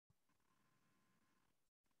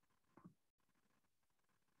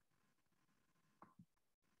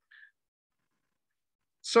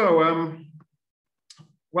So,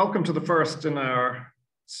 welcome to the first in our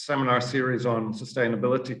seminar series on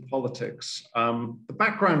sustainability politics. The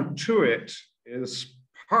background to it is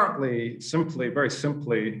partly, very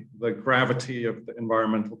simply, the gravity of the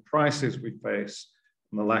environmental crises we face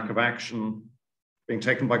and the lack of action being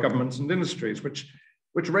taken by governments and industries, which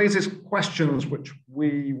raises questions which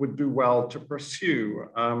we would do well to pursue.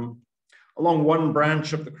 Along one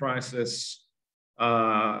branch of the crisis,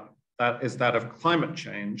 that is that of climate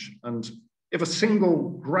change. And if a single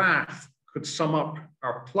graph could sum up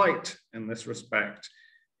our plight in this respect,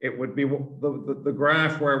 it would be the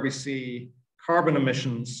graph where we see carbon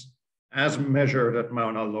emissions as measured at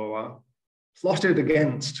Mauna Loa, plotted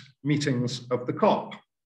against meetings of the COP.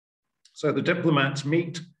 So the diplomats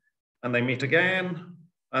meet and they meet again,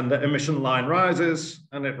 and the emission line rises,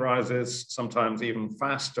 and it rises sometimes even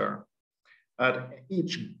faster. At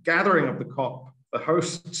each gathering of the COP, the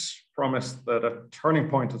hosts promise that a turning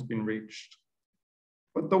point has been reached,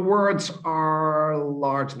 but the words are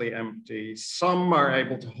largely empty. Some are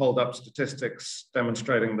able to hold up statistics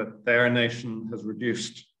demonstrating that their nation has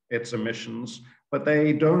reduced its emissions, but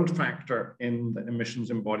they don't factor in the emissions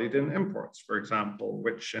embodied in imports, for example,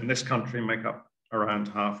 which in this country make up around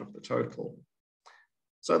half of the total.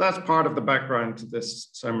 So that's part of the background to this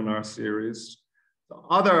seminar series. The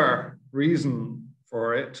other reason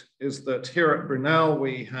for it is that here at Brunel,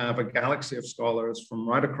 we have a galaxy of scholars from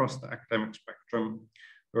right across the academic spectrum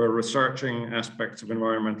who are researching aspects of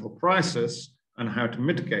environmental crisis and how to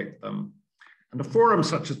mitigate them. And a forum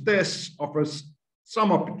such as this offers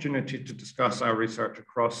some opportunity to discuss our research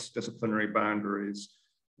across disciplinary boundaries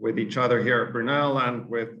with each other here at Brunel and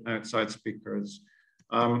with outside speakers.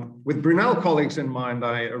 With Brunel colleagues in mind,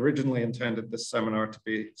 I originally intended this seminar to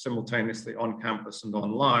be simultaneously on campus and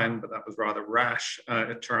online, but that was rather rash,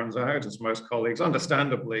 it turns out, as most colleagues,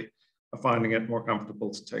 understandably, are finding it more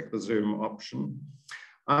comfortable to take the Zoom option.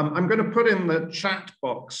 I'm going to put in the chat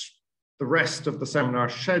box the rest of the seminar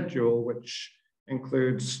schedule, which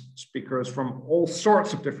includes speakers from all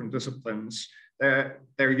sorts of different disciplines. They're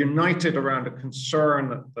united around a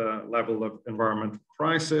concern at the level of environmental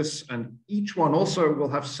crisis, and each one also will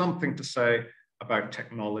have something to say about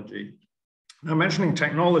technology. Now, mentioning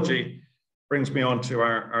technology brings me on to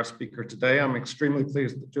our speaker today. I'm extremely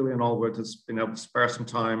pleased that Julian Allwood has been able to spare some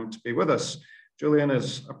time to be with us. Julian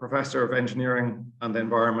is a professor of engineering and the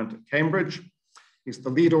environment at Cambridge. He's the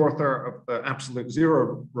lead author of the Absolute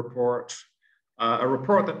Zero report, a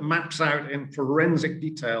report that maps out in forensic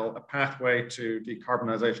detail a pathway to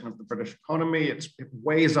decarbonization of the British economy. It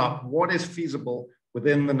weighs up what is feasible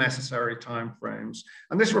within the necessary timeframes.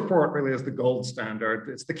 And this report really is the gold standard.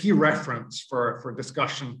 It's the key reference for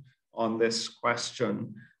discussion on this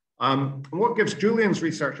question. And what gives Julian's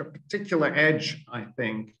research a particular edge, I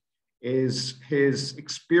think, is his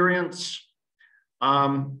experience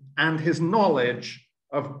and his knowledge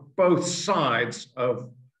of both sides of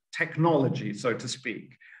technology, so to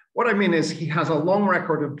speak. What I mean is he has a long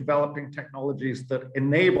record of developing technologies that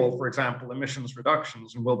enable, for example, emissions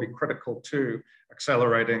reductions and will be critical to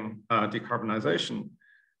accelerating decarbonization.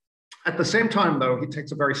 At the same time, though, he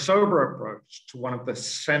takes a very sober approach to one of the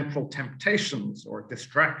central temptations or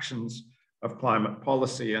distractions of climate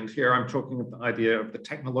policy. And here I'm talking of the idea of the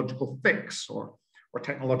technological fix or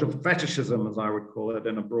technological fetishism, as I would call it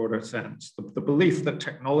in a broader sense. The belief that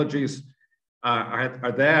technologies are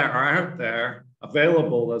out there,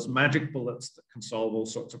 available as magic bullets that can solve all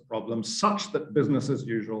sorts of problems, such that business as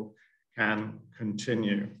usual can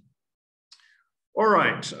continue. All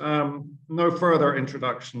right, no further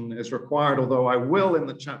introduction is required, although I will in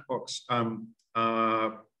the chat box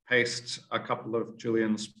paste a couple of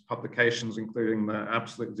Julian's publications, including the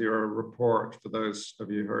Absolute Zero report for those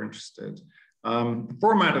of you who are interested. The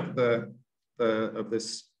format of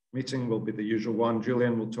this meeting will be the usual one.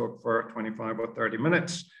 Julian will talk for 25 or 30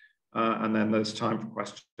 minutes, and then there's time for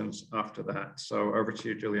questions after that. So over to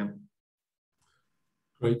you, Julian.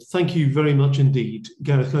 Great, thank you very much indeed.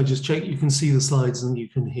 Gareth, can I just check you can see the slides and you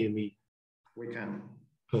can hear me? We can.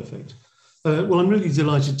 Perfect. Well, I'm really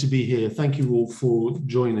delighted to be here. Thank you all for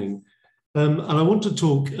joining. And I want to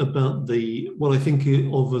talk about what I think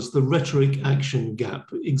of as the rhetoric-action gap,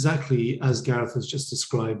 exactly as Gareth has just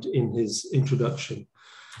described in his introduction.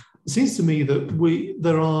 It seems to me that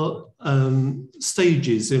there are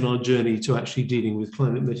stages in our journey to actually dealing with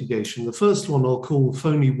climate mitigation. The first one I'll call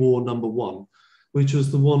phony war number one, which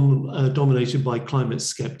was the one dominated by climate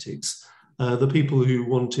skeptics, the people who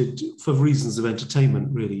wanted, for reasons of entertainment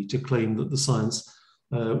really, to claim that the science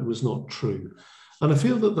was not true. And I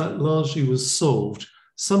feel that largely was solved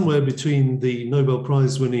somewhere between the Nobel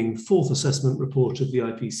Prize-winning fourth assessment report of the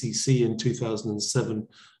IPCC in 2007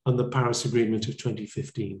 and the Paris Agreement of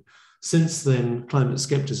 2015. Since then, climate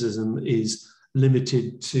skepticism is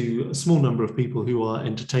limited to a small number of people who are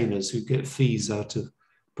entertainers, who get fees out of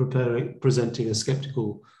presenting a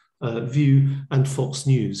skeptical view, and Fox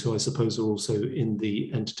News, who I suppose are also in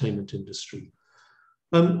the entertainment industry.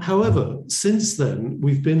 However, since then,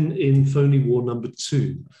 we've been in phony war number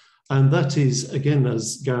 2. And that is, again,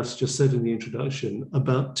 as Gareth just said in the introduction,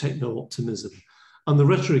 about techno-optimism. And the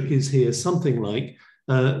rhetoric is here something like,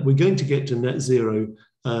 we're going to get to net zero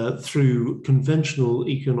through conventional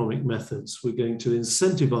economic methods. We're going to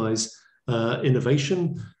incentivize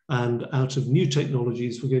innovation, and out of new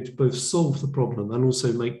technologies, we're going to both solve the problem and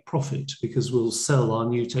also make profit, because we'll sell our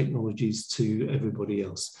new technologies to everybody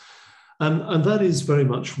else. And that is very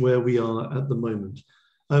much where we are at the moment.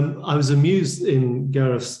 I was amused in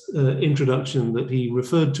Gareth's introduction that he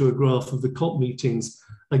referred to a graph of the COP meetings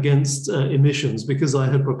against emissions, because I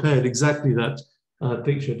had prepared exactly that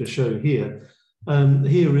picture to show here.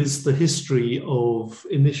 Here is the history of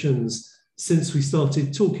emissions since we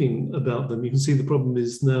started talking about them. You can see the problem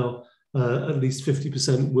is now at least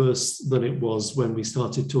 50% worse than it was when we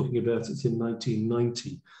started talking about it in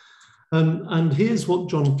 1990. And here's what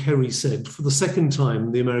John Kerry said. For the second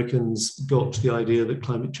time, the Americans got the idea that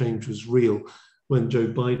climate change was real when Joe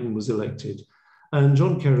Biden was elected. And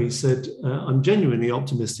John Kerry said, I'm genuinely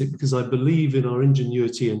optimistic because I believe in our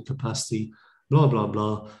ingenuity and capacity, blah, blah,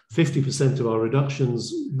 blah. 50% of our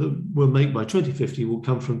reductions that we'll make by 2050 will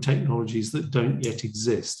come from technologies that don't yet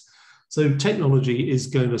exist. So technology is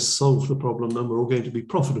going to solve the problem and we're all going to be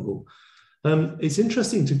profitable. It's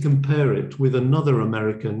interesting to compare it with another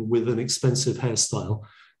American with an expensive hairstyle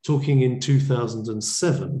talking in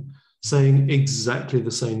 2007, saying exactly the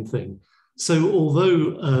same thing. So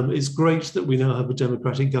although it's great that we now have a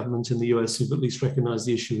democratic government in the US who've at least recognized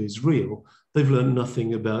the issue is real, they've learned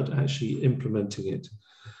nothing about actually implementing it.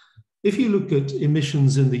 If you look at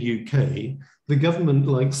emissions in the UK, the government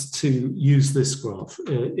likes to use this graph.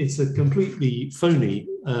 It's a completely phony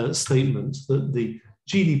statement that the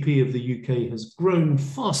GDP of the UK has grown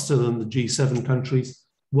faster than the G7 countries,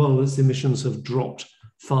 while its emissions have dropped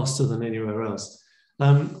faster than anywhere else.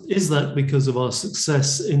 Is that because of our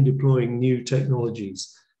success in deploying new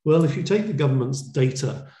technologies? Well, if you take the government's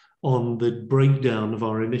data on the breakdown of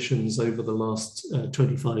our emissions over the last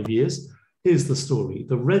 25 years, here's the story.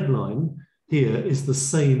 The red line here is the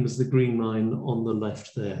same as the green line on the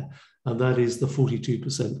left there, and that is the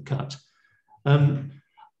 42% cut.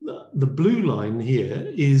 The blue line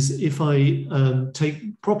here is if I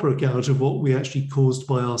take proper account of what we actually caused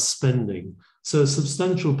by our spending. So a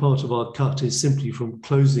substantial part of our cut is simply from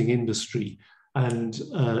closing industry and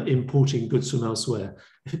importing goods from elsewhere.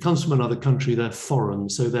 If it comes from another country, they're foreign,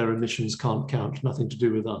 so their emissions can't count, nothing to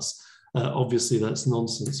do with us. Obviously, that's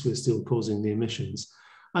nonsense. We're still causing the emissions.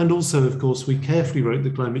 And also, of course, we carefully wrote the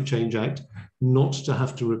Climate Change Act not to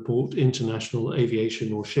have to report international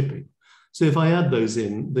aviation or shipping. So if I add those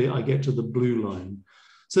in, I get to the blue line.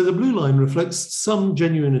 So the blue line reflects some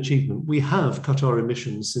genuine achievement. We have cut our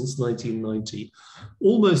emissions since 1990,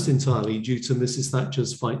 almost entirely due to Mrs.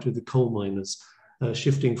 Thatcher's fight with the coal miners,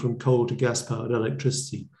 shifting from coal to gas-powered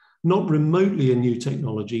electricity. Not remotely a new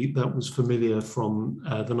technology. That was familiar from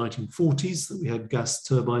the 1940s, that we had gas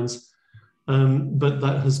turbines, but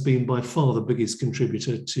that has been by far the biggest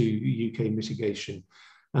contributor to UK mitigation.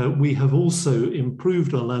 We have also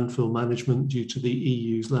improved our landfill management due to the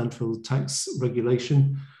EU's landfill tax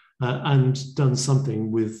regulation and done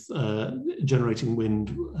something with generating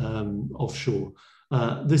wind offshore.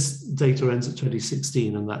 This data ends at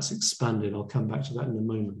 2016 and that's expanded. I'll come back to that in a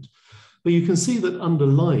moment. But you can see that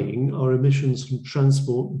underlying our emissions from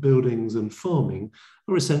transport, buildings and farming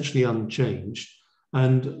are essentially unchanged.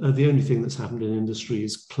 And the only thing that's happened in industry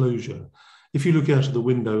is closure. If you look out of the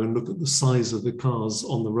window and look at the size of the cars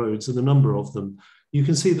on the roads and the number of them, you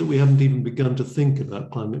can see that we haven't even begun to think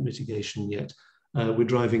about climate mitigation yet. We're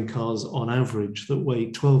driving cars on average that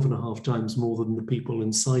weigh 12.5 times more than the people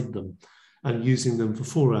inside them and using them for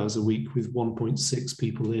 4 hours a week with 1.6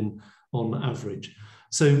 people in on average.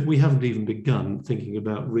 So we haven't even begun thinking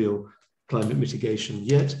about real climate mitigation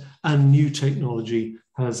yet, and new technology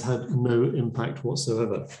has had no impact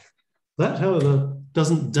whatsoever. That, however,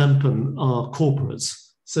 doesn't dampen our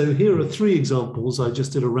corporates. So here are 3 examples. I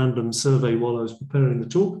just did a random survey while I was preparing the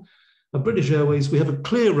talk. At British Airways, we have a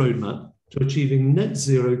clear roadmap to achieving net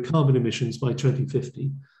zero carbon emissions by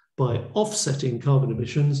 2050 by offsetting carbon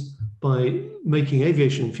emissions, by making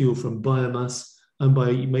aviation fuel from biomass, and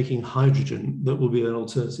by making hydrogen that will be an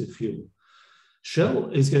alternative fuel. Shell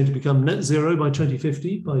is going to become net zero by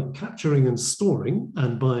 2050 by capturing and storing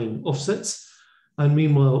and buying offsets. And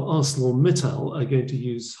meanwhile, ArcelorMittal are going to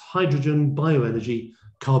use hydrogen, bioenergy,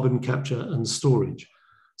 carbon capture and storage.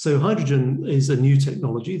 So hydrogen is a new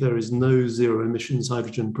technology. There is no zero emissions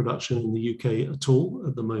hydrogen production in the UK at all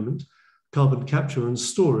at the moment. Carbon capture and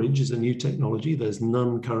storage is a new technology. There's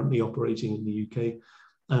none currently operating in the UK,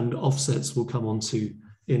 and offsets will come on to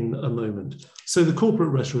in a moment. So the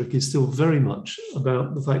corporate rhetoric is still very much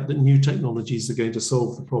about the fact that new technologies are going to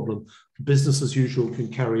solve the problem. Business as usual can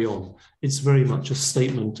carry on. It's very much a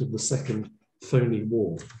statement of the second phony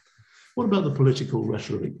war. What about the political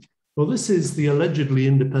rhetoric? Well, this is the allegedly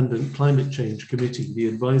independent Climate Change Committee, the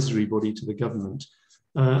advisory body to the government,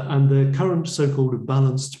 and their current so-called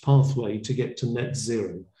balanced pathway to get to net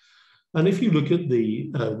zero. And if you look at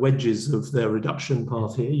the wedges of their reduction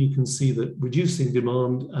path here, you can see that reducing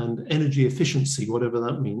demand and energy efficiency, whatever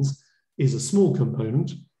that means, is a small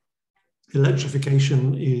component.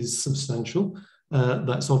 Electrification is substantial.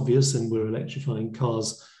 That's obvious, and we're electrifying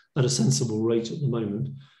cars at a sensible rate at the moment.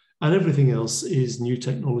 And everything else is new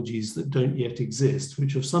technologies that don't yet exist,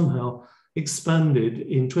 which have somehow expanded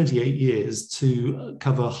in 28 years to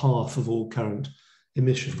cover half of all current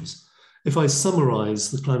emissions. If I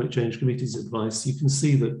summarize the Climate Change Committee's advice, you can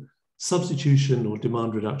see that substitution or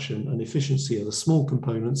demand reduction and efficiency are the small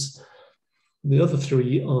components. The other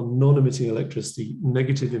three are non-emitting electricity,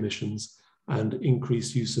 negative emissions, and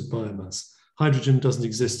increased use of biomass. Hydrogen doesn't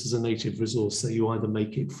exist as a native resource, so you either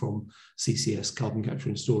make it from CCS, carbon capture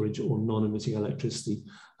and storage, or non-emitting electricity,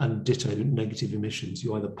 and ditto negative emissions.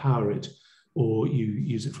 You either power it, or you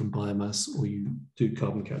use it from biomass, or you do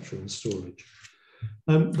carbon capture and storage.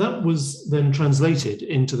 That was then translated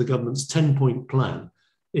into the government's 10-point plan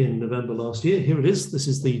in November last year. Here it is. This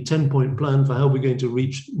is the 10-point plan for how we're going to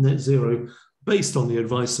reach net zero based on the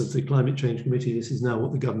advice of the Climate Change Committee. This is now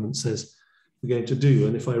what the government says we're going to do.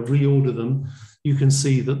 And if I reorder them, you can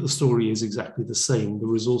see that the story is exactly the same. The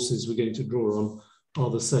resources we're going to draw on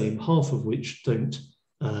are the same, half of which don't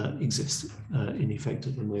exist in effect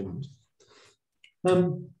at the moment.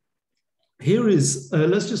 Here is,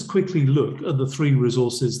 let's just quickly look at the three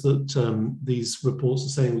resources that these reports are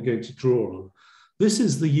saying we're going to draw on. This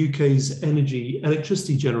is the UK's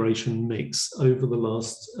electricity generation mix over the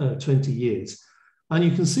last 20 years. And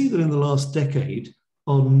you can see that in the last decade,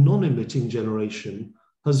 our non-emitting generation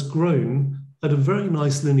has grown at a very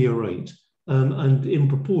nice linear rate. And in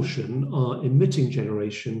proportion, our emitting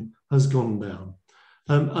generation has gone down.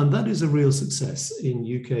 And that is a real success in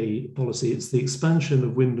UK policy. It's the expansion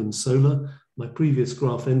of wind and solar. My previous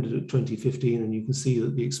graph ended at 2015, and you can see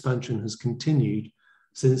that the expansion has continued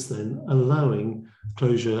since then, allowing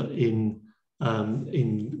closure in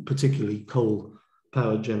particularly coal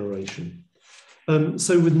power generation.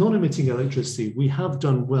 So with non-emitting electricity, we have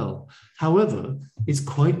done well. However, it's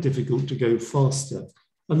quite difficult to go faster.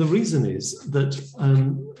 And the reason is that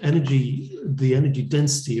the energy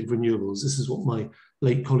density of renewables, this is what my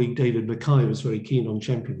late colleague David Mackay was very keen on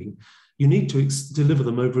championing, you need to deliver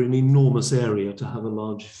them over an enormous area to have a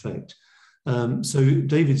large effect. So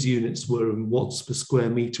David's units were in watts per square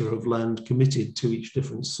metre of land committed to each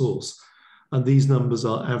different source. And these numbers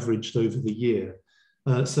are averaged over the year.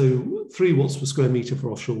 So 3 watts per square metre for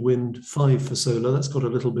offshore wind, 5 for solar. That's got a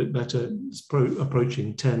little bit better. It's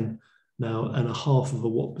approaching 10 now, and a half of a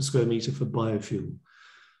watt per square metre for biofuel.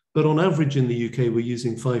 But on average in the UK, we're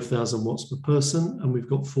using 5,000 watts per person, and we've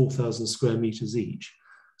got 4,000 square metres each.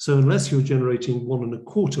 So unless you're generating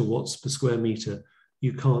 1.25 watts per square metre,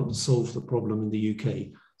 you can't solve the problem in the UK.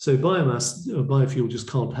 So biofuel just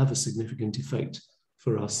can't have a significant effect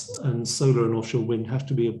for us, and solar and offshore wind have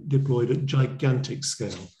to be deployed at gigantic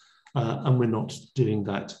scale, and we're not doing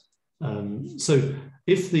that. So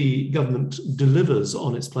if the government delivers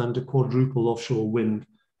on its plan to quadruple offshore wind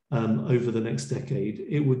over the next decade,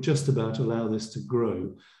 it would just about allow this to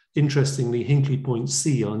grow. Interestingly, Hinkley Point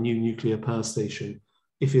C, our new nuclear power station,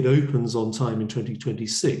 if it opens on time in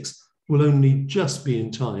 2026, will only just be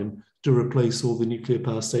in time to replace all the nuclear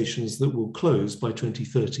power stations that will close by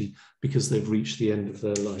 2030 because they've reached the end of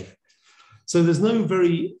their life. So there's no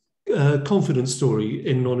very confident story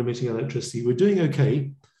in non-emitting electricity. We're doing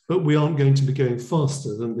okay, but we aren't going to be going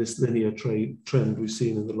faster than this linear trend we've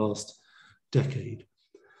seen in the last decade.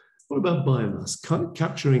 What about biomass?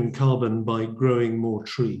 Capturing carbon by growing more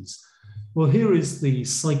trees. Well, here is the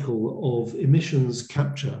cycle of emissions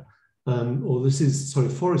capture,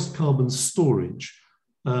 forest carbon storage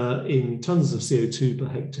in tons of CO2 per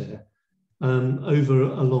hectare over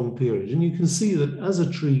a long period. And you can see that as a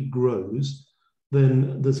tree grows,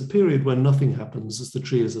 then there's a period when nothing happens as the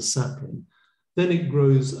tree is a sapling. then it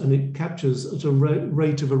grows and it captures at a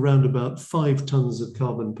rate of around about 5 tons of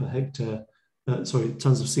carbon per hectare, tons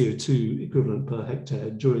of CO2 equivalent per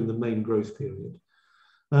hectare during the main growth period.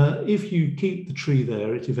 If you keep the tree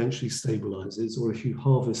there, it eventually stabilizes, or if you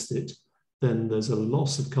harvest it, then there's a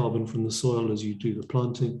loss of carbon from the soil as you do the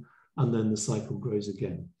planting, and then the cycle grows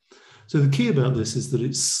again. So the key about this is that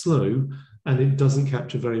it's slow and it doesn't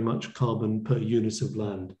capture very much carbon per unit of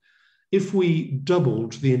land. If we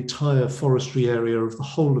doubled the entire forestry area of the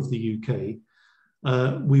whole of the UK,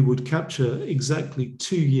 we would capture exactly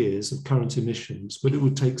 2 years of current emissions, but it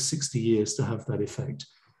would take 60 years to have that effect.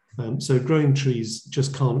 So growing trees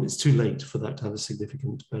just can't, it's too late for that to have a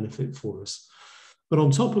significant benefit for us. But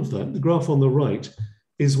on top of that, the graph on the right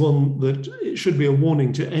is one that it should be a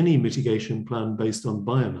warning to any mitigation plan based on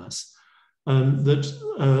biomass,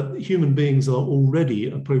 that human beings are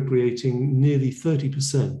already appropriating nearly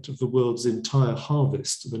 30% of the world's entire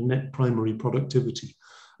harvest, the net primary productivity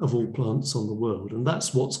of all plants on the world. And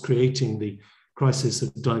that's what's creating the crisis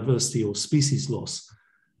of diversity or species loss.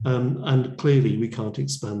 And clearly we can't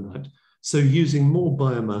expand that. So using more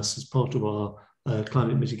biomass as part of our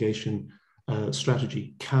climate mitigation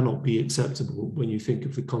strategy cannot be acceptable when you think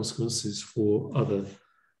of the consequences for other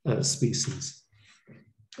species.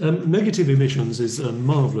 Negative emissions is a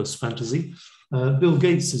marvelous fantasy. Bill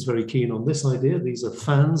Gates is very keen on this idea. These are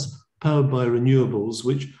fans powered by renewables,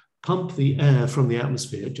 which pump the air from the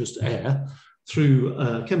atmosphere, just air, through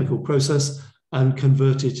a chemical process and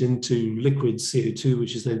convert it into liquid CO2,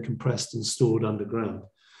 which is then compressed and stored underground.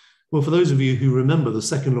 Well, for those of you who remember the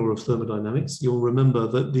second law of thermodynamics, you'll remember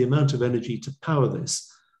that the amount of energy to power this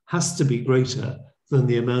has to be greater than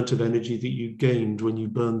the amount of energy that you gained when you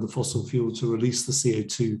burned the fossil fuel to release the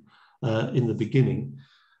CO2 in the beginning.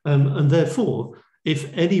 And therefore, if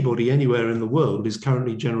anybody anywhere in the world is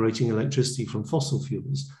currently generating electricity from fossil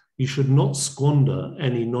fuels, you should not squander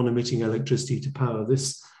any non-emitting electricity to power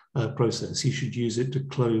this process. You should use it to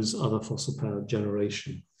close other fossil power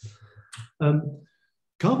generation.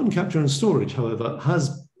 Carbon capture and storage, however,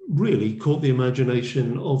 has really caught the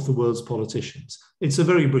imagination of the world's politicians. It's a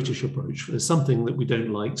very British approach. There's something that we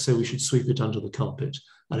don't like, so we should sweep it under the carpet.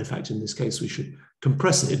 And in fact, in this case, we should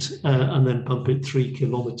compress it and then pump it 3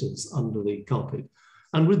 kilometers under the carpet.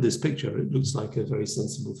 And with this picture, it looks like a very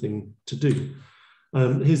sensible thing to do.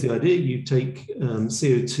 Here's the idea. You take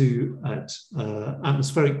CO2 at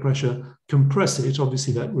atmospheric pressure, compress it.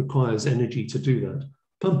 Obviously, that requires energy to do that.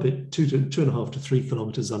 Pump it 2.5 to 3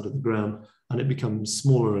 kilometers under the ground, and it becomes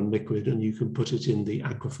smaller and liquid, and you can put it in the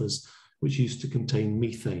aquifers, which used to contain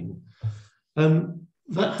methane.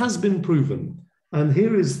 That has been proven. And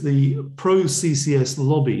here is the pro-CCS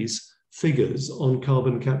lobby's figures on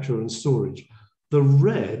carbon capture and storage. The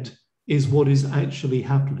red is what is actually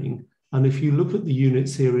happening. And if you look at the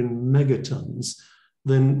units here in megatons,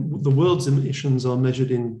 then the world's emissions are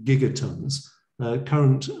measured in gigatons.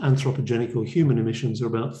 Current anthropogenic or human emissions are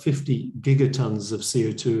about 50 gigatons of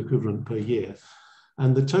CO2 equivalent per year.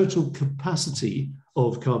 And the total capacity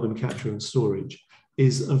of carbon capture and storage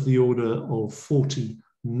is of the order of 40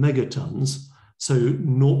 megatons, so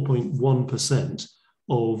 0.1%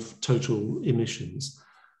 of total emissions.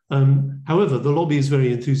 However, the lobby is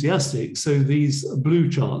very enthusiastic. So these blue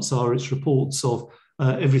charts are its reports of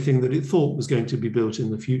everything that it thought was going to be built in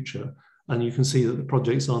the future. And you can see that the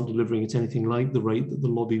projects aren't delivering at anything like the rate that the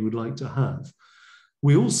lobby would like to have.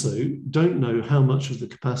 We also don't know how much of the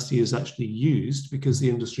capacity is actually used because the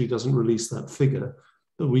industry doesn't release that figure.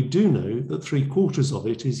 But we do know that 3/4 of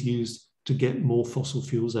it is used to get more fossil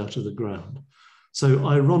fuels out of the ground. So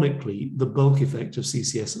ironically, the bulk effect of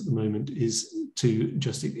CCS at the moment is to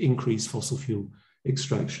just increase fossil fuel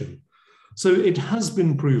extraction. So it has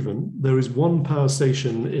been proven. There is one power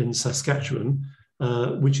station in Saskatchewan,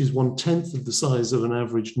 which is 1/10 of the size of an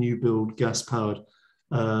average new build gas-powered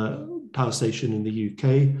power station in the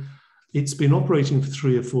UK. It's been operating for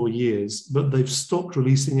 3 or 4 years, but they've stopped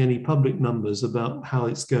releasing any public numbers about how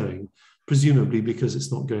it's going, presumably because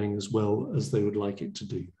it's not going as well as they would like it to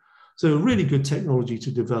do. So a really good technology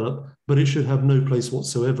to develop, but it should have no place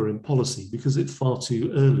whatsoever in policy because it's far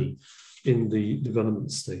too early in the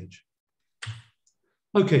development stage.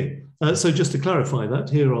 Okay, so just to clarify that,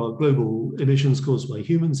 here are global emissions caused by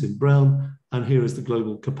humans in brown, and here is the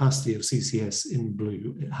global capacity of CCS in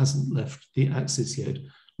blue. It hasn't left the axis yet.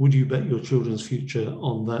 Would you bet your children's future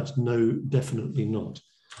on that? No, definitely not.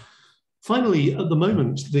 Finally, at the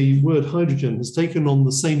moment, the word hydrogen has taken on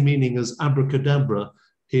the same meaning as abracadabra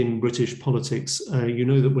in British politics. You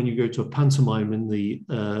know that when you go to a pantomime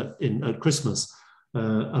at Christmas,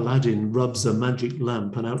 Aladdin rubs a magic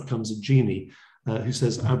lamp and out comes a genie. who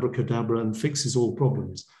says abracadabra and fixes all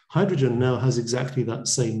problems. Hydrogen now has exactly that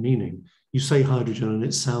same meaning. You say hydrogen and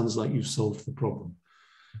it sounds like you've solved the problem.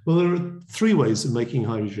 Well, there are three ways of making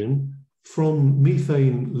hydrogen, from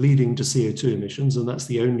methane leading to CO2 emissions, and that's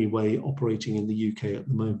the only way operating in the UK at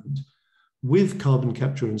the moment, with carbon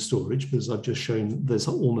capture and storage, because I've just shown there's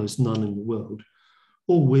almost none in the world,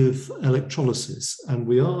 or with electrolysis. And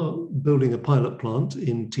we are building a pilot plant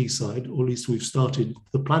in Teesside, or at least we've started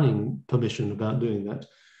the planning permission about doing that,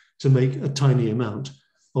 to make a tiny amount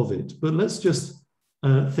of it. But let's just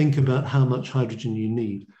think about how much hydrogen you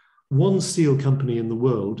need. One steel company in the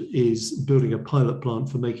world is building a pilot plant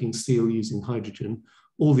for making steel using hydrogen.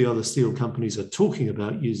 All the other steel companies are talking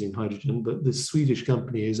about using hydrogen, but this Swedish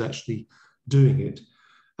company is actually doing it.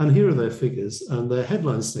 And here are their figures. And their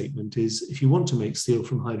headline statement is, if you want to make steel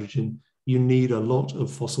from hydrogen, you need a lot of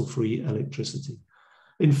fossil-free electricity.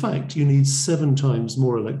 In fact, you need 7 times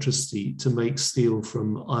more electricity to make steel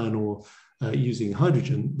from iron ore using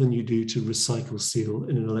hydrogen than you do to recycle steel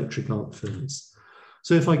in an electric arc furnace.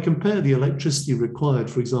 So if I compare the electricity required,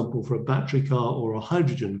 for example, for a battery car or a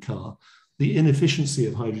hydrogen car, the inefficiency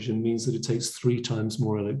of hydrogen means that it takes 3 times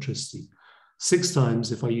more electricity. 6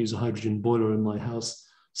 times if I use a hydrogen boiler in my house,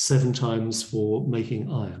 7 times for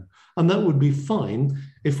making iron. And that would be fine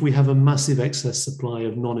if we have a massive excess supply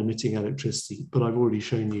of non-emitting electricity, but I've already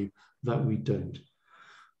shown you that we don't.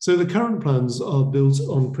 So the current plans are built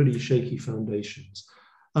on pretty shaky foundations.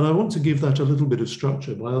 And I want to give that a little bit of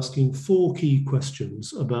structure by asking 4 key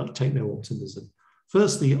questions about techno-optimism.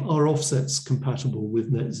 Firstly, are offsets compatible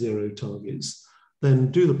with net zero targets? Then,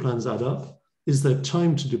 do the plans add up? Is there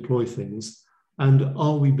time to deploy things? And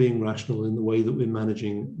are we being rational in the way that we're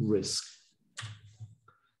managing risk?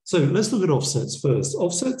 So let's look at offsets first.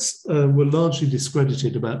 Offsets were largely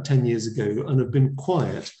discredited about 10 years ago and have been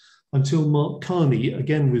quiet until Mark Carney,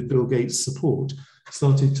 again with Bill Gates' support,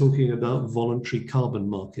 started talking about voluntary carbon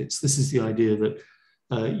markets. This is the idea that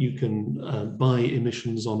you can buy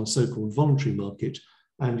emissions on a so-called voluntary market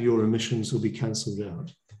and your emissions will be cancelled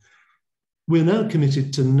out. We're now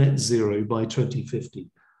committed to net zero by 2050.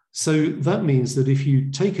 So that means that if you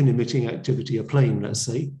take an emitting activity, a plane, let's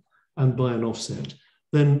say, and buy an offset,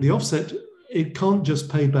 then the offset, it can't just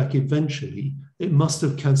pay back eventually. It must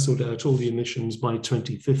have cancelled out all the emissions by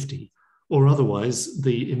 2050. Or otherwise,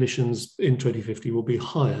 the emissions in 2050 will be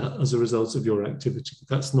higher as a result of your activity.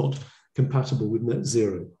 That's not compatible with net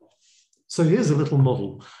zero. So here's a little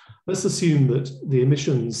model. Let's assume that the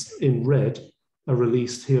emissions in red are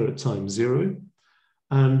released here at time 0.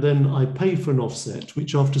 And then I pay for an offset,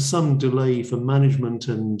 which after some delay for management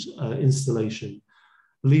and installation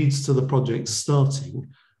leads to the project starting.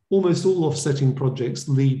 Almost all offsetting projects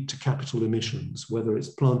lead to capital emissions, whether it's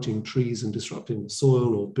planting trees and disrupting the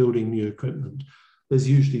soil or building new equipment. There's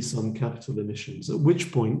usually some capital emissions, at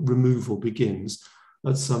which point removal begins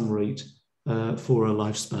at some rate for a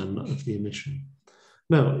lifespan of the emission.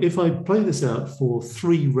 Now, if I play this out for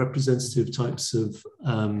 3 representative types of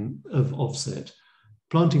offset,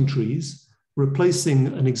 planting trees, replacing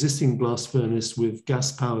an existing blast furnace with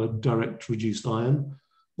gas-powered direct reduced iron,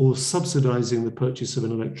 or subsidizing the purchase of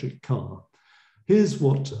an electric car. Here's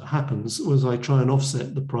what happens as I try and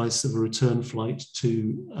offset the price of a return flight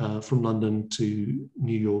from London to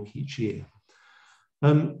New York each year.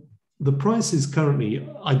 The prices currently,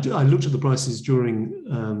 I looked at the prices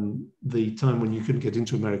during the time when you couldn't get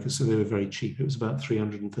into America, so they were very cheap. It was about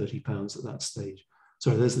 £330 at that stage.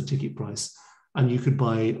 Sorry, there's the ticket price. And you could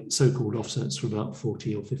buy so-called offsets for about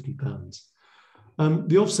 £40 or £50.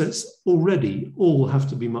 The offsets already all have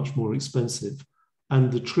to be much more expensive,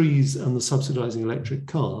 and the trees and the subsidizing electric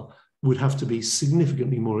car would have to be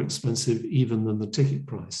significantly more expensive even than the ticket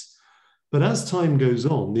price. But as time goes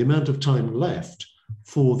on, the amount of time left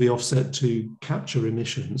for the offset to capture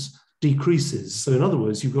emissions decreases. So in other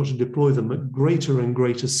words, you've got to deploy them at greater and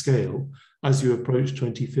greater scale as you approach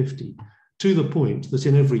 2050, to the point that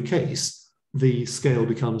in every case, the scale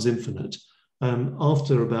becomes infinite.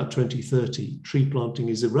 After about 2030, tree planting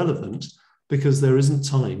is irrelevant because there isn't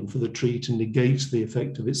time for the tree to negate the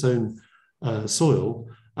effect of its own soil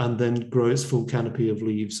and then grow its full canopy of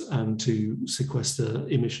leaves and to sequester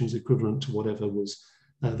emissions equivalent to whatever was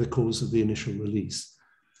the cause of the initial release.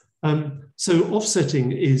 So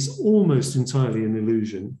offsetting is almost entirely an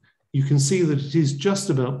illusion. You can see that it is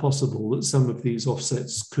just about possible that some of these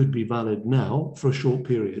offsets could be valid now for a short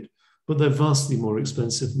period, but they're vastly more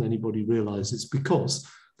expensive than anybody realizes because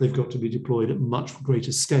they've got to be deployed at much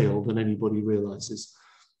greater scale than anybody realizes.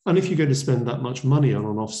 And if you're going to spend that much money on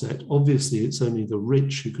an offset, obviously it's only the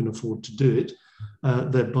rich who can afford to do it.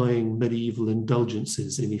 They're buying medieval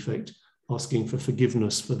indulgences, in effect, asking for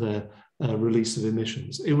forgiveness for their release of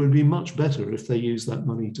emissions. It would be much better if they use that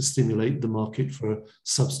money to stimulate the market for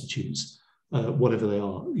substitutes, whatever they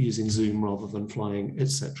are, using Zoom rather than flying,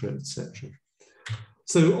 etc., etc.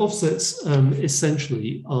 So offsets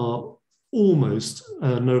essentially are almost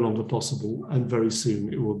no longer possible, and very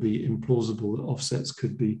soon it will be implausible that offsets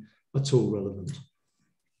could be at all relevant.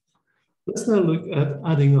 Let's now look at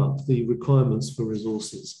adding up the requirements for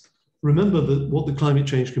resources. Remember that what the Climate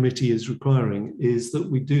Change Committee is requiring is that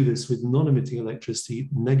we do this with non-emitting electricity,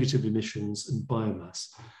 negative emissions, and biomass.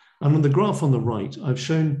 And on the graph on the right, I've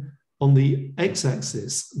shown on the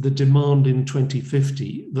x-axis the demand in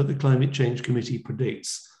 2050 that the Climate Change Committee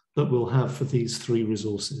predicts that we'll have for these three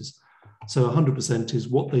resources. So 100% is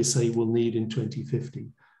what they say we'll need in 2050.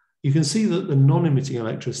 You can see that the non-emitting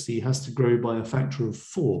electricity has to grow by a factor of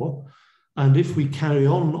 4. And if we carry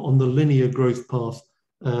on the linear growth path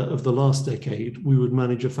of the last decade, we would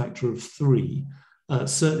manage a factor of 3,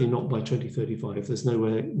 certainly not by 2035. There's no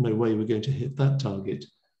way we're going to hit that target.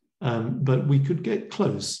 But we could get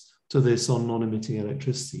close to this on non-emitting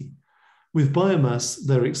electricity. With biomass,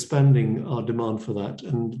 they're expanding our demand for that,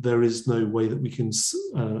 and there is no way that we can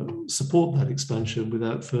support that expansion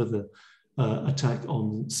without further attack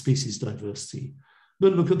on species diversity.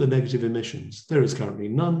 But look at the negative emissions. There is currently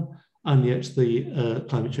none, and yet the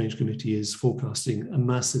Climate Change Committee is forecasting a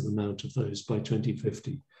massive amount of those by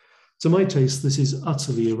 2050. To my taste, this is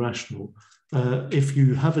utterly irrational. If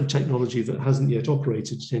you have a technology that hasn't yet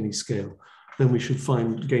operated at any scale, then we should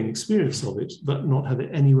gain experience of it, but not have it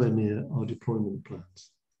anywhere near our deployment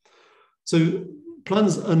plans. So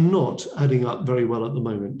plans are not adding up very well at the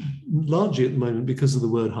moment, largely at the moment because of the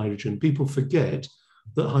word hydrogen. People forget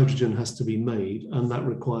that hydrogen has to be made, and that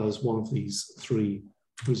requires one of these three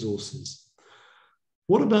resources.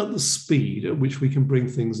 What about the speed at which we can bring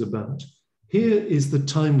things about? Here is the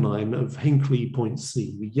timeline of Hinkley Point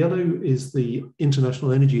C. The yellow is the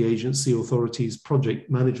International Energy Agency Authority's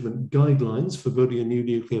project management guidelines for building a new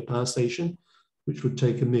nuclear power station, which would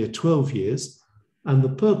take a mere 12 years. And the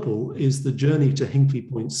purple is the journey to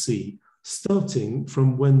Hinkley Point C, starting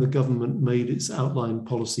from when the government made its outline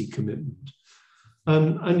policy commitment.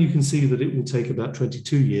 And you can see that it will take about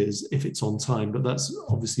 22 years if it's on time, but that's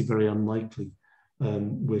obviously very unlikely.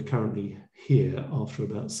 We're currently here after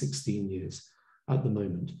about 16 years at the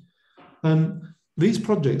moment. These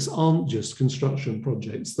projects aren't just construction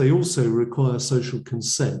projects. They also require social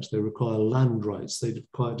consent. They require land rights. They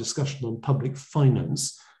require discussion on public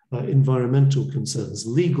finance, environmental concerns,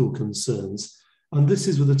 legal concerns. And this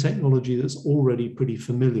is with a technology that's already pretty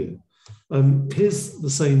familiar. Here's the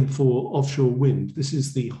same for offshore wind. This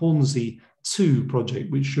is the Hornsea 2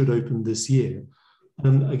 project, which should open this year.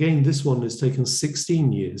 Again, this one has taken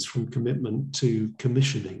 16 years from commitment to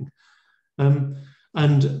commissioning. And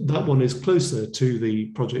that one is closer to the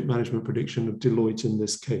project management prediction of Deloitte in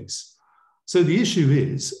this case. So the issue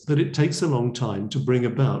is that it takes a long time to bring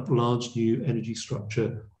about large new energy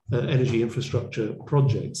infrastructure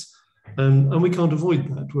projects. And we can't avoid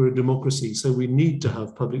that. We're a democracy, so we need to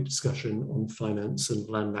have public discussion on finance and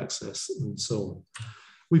land access and so on.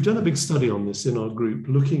 We've done a big study on this in our group,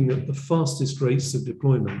 looking at the fastest rates of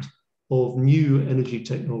deployment of new energy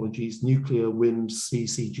technologies, nuclear, wind,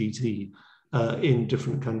 CCGT, in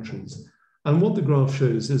different countries. And what the graph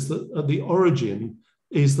shows is that at the origin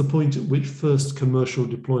is the point at which first commercial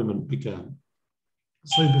deployment began.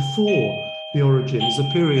 So before the origin is a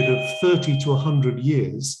period of 30 to 100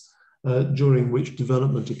 years during which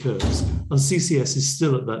development occurs. And CCS is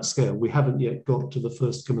still at that scale. We haven't yet got to the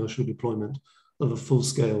first commercial deployment of a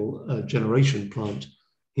full-scale generation plant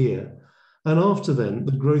here. And after then,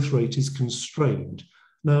 the growth rate is constrained.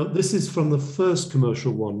 Now, this is from the first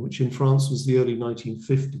commercial one, which in France was the early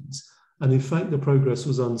 1950s. And in fact, the progress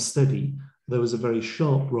was unsteady. There was a very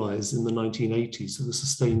sharp rise in the 1980s of the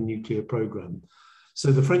sustained nuclear program.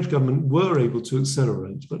 So the French government were able to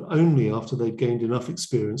accelerate, but only after they'd gained enough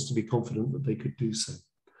experience to be confident that they could do so.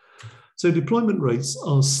 So deployment rates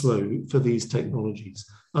are slow for these technologies.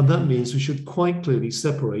 And that means we should quite clearly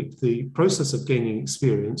separate the process of gaining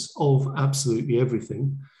experience of absolutely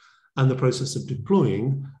everything and the process of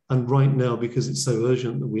deploying. And right now, because it's so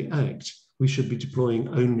urgent that we act, we should be deploying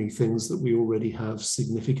only things that we already have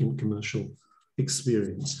significant commercial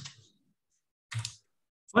experience.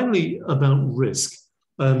 Finally, about risk.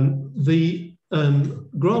 The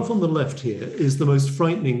graph on the left here is the most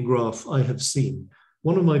frightening graph I have seen.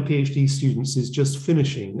 One of my PhD students is just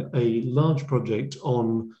finishing a large project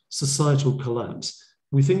on societal collapse.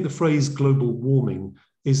 We think the phrase global warming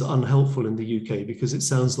is unhelpful in the UK because it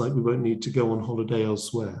sounds like we won't need to go on holiday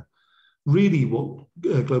elsewhere. Really what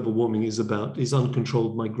global warming is about is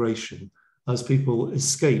uncontrolled migration. as people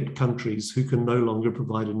escape countries who can no longer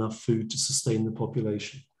provide enough food to sustain the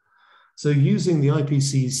population. So using the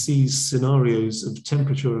IPCC's scenarios of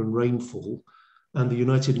temperature and rainfall and the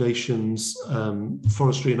United Nations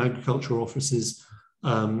Forestry and Agriculture Office's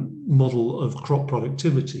model of crop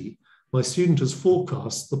productivity, my student has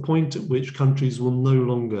forecast the point at which countries will no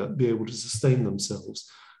longer be able to sustain themselves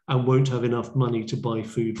and won't have enough money to buy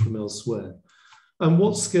food from elsewhere. And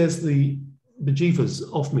what scares the bejeevers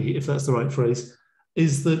off me, if that's the right phrase,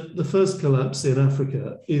 is that the first collapse in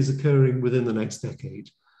Africa is occurring within the next decade.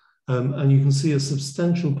 And you can see a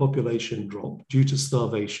substantial population drop due to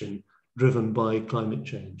starvation driven by climate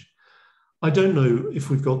change. I don't know if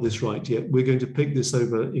we've got this right yet. We're going to pick this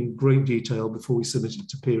over in great detail before we submit it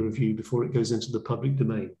to peer review, before it goes into the public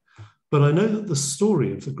domain. But I know that the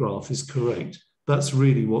story of the graph is correct. That's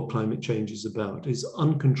really what climate change is about, is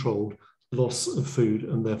uncontrolled loss of food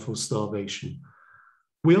and therefore starvation.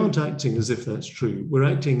 We aren't acting as if that's true.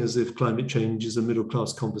 We're acting as if climate change is a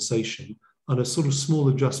middle-class conversation and a sort of small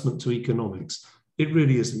adjustment to economics. It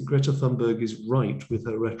really isn't. Greta Thunberg is right with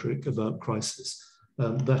her rhetoric about crisis.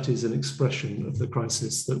 That is an expression of the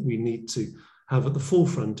crisis that we need to have at the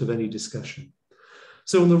forefront of any discussion.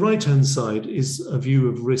 So on the right-hand side is a view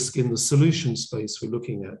of risk in the solution space we're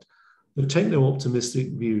looking at. The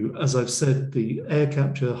techno-optimistic view, as I've said, the air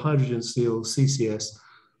capture, hydrogen steel, CCS,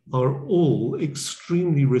 are all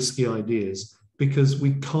extremely risky ideas because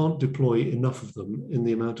we can't deploy enough of them in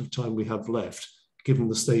the amount of time we have left, given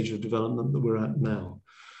the stage of development that we're at now.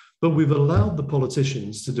 But we've allowed the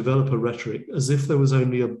politicians to develop a rhetoric as if there was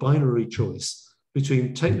only a binary choice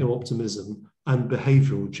between techno-optimism and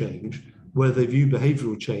behavioral change, where they view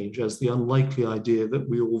behavioral change as the unlikely idea that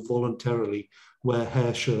we all voluntarily wear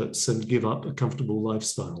hair shirts and give up a comfortable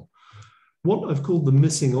lifestyle. What I've called the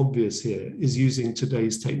missing obvious here is using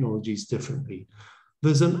today's technologies differently.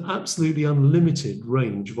 There's an absolutely unlimited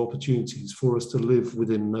range of opportunities for us to live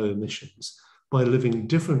within no emissions by living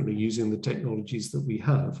differently using the technologies that we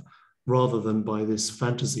have, rather than by this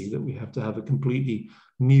fantasy that we have to have a completely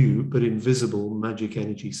new but invisible magic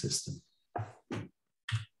energy system.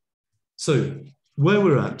 So where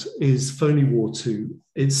we're at is phony war 2.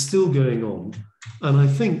 It's still going on. And I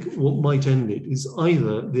think what might end it is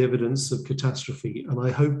either the evidence of catastrophe, and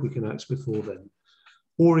I hope we can act before then,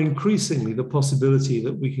 or increasingly the possibility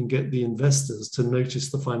that we can get the investors to notice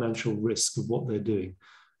the financial risk of what they're doing.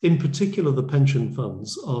 In particular, the pension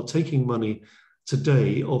funds are taking money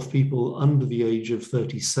today off people under the age of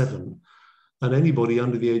 37. And anybody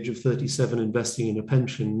under the age of 37 investing in a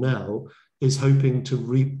pension now is hoping to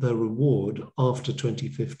reap their reward after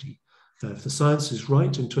 2050. Now, if the science is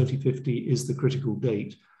right and 2050 is the critical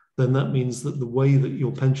date, then that means that the way that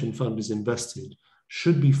your pension fund is invested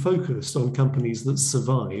should be focused on companies that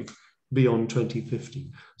survive beyond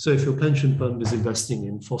 2050. So if your pension fund is investing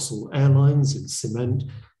in fossil airlines, in cement,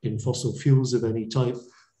 in fossil fuels of any type,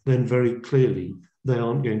 then very clearly they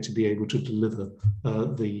aren't going to be able to deliver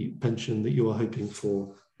the pension that you are hoping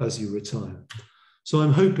for as you retire. So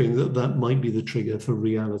I'm hoping that that might be the trigger for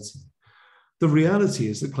reality. The reality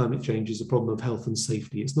is that climate change is a problem of health and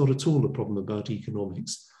safety. It's not at all a problem about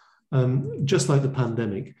economics. Just like the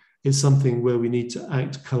pandemic, it's something where we need to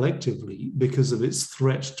act collectively because of its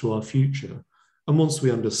threat to our future. And once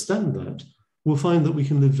we understand that, we'll find that we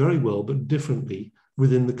can live very well, but differently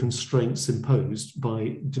within the constraints imposed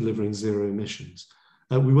by delivering zero emissions.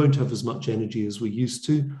 We won't have as much energy as we used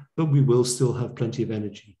to, but we will still have plenty of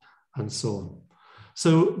energy and so on.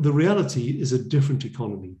 So the reality is a different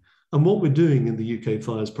economy. And what we're doing in the UK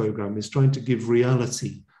Fires programme is trying to give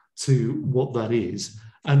reality to what that is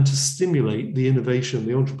and to stimulate the innovation,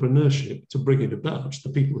 the entrepreneurship to bring it about, the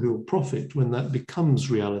people who will profit when that becomes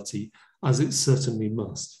reality, as it certainly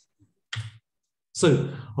must. So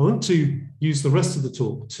I want to use the rest of the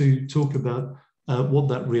talk to talk about what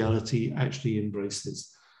that reality actually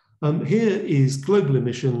embraces. Here is global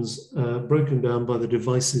emissions broken down by the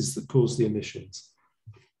devices that cause the emissions.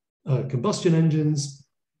 Combustion engines,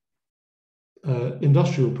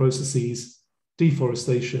 industrial processes,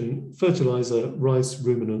 deforestation, fertilizer, rice,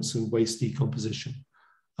 ruminants, and waste decomposition.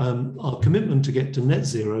 Our commitment to get to net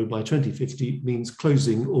zero by 2050 means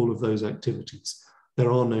closing all of those activities.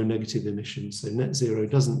 There are no negative emissions, so net zero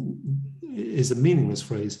is a meaningless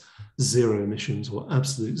phrase. Zero emissions or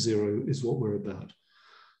absolute zero is what we're about.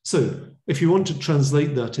 So if you want to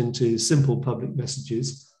translate that into simple public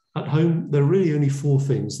messages, at home, there are really only 4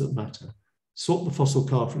 things that matter. Swap the fossil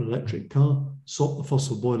car for an electric car, swap the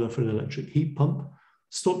fossil boiler for an electric heat pump,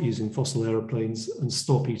 stop using fossil aeroplanes, and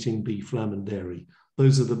stop eating beef, lamb, and dairy.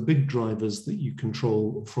 Those are the big drivers that you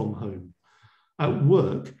control from home. At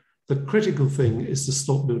work, The critical thing is to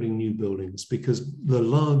stop building new buildings, because the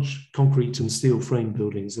large concrete and steel frame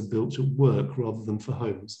buildings are built to work rather than for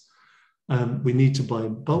homes. We need to buy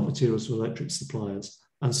bulk materials from electric suppliers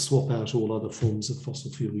and swap out all other forms of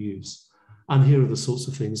fossil fuel use. And here are the sorts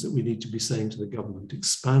of things that we need to be saying to the government: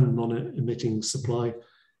 expand non-emitting supply,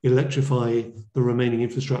 electrify the remaining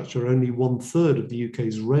infrastructure. Only 1/3 of the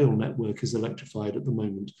UK's rail network is electrified at the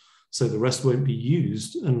moment, so the rest won't be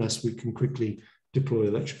used unless we can quickly deploy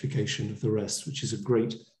electrification of the rest, which is a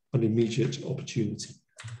great and immediate opportunity.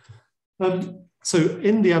 So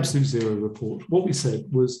in the Absolute Zero report, what we said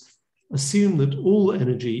was assume that all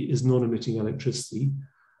energy is non-emitting electricity,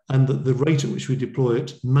 and that the rate at which we deploy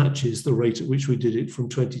it matches the rate at which we did it from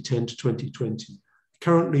 2010 to 2020.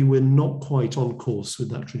 Currently, we're not quite on course with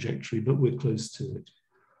that trajectory, but we're close to it.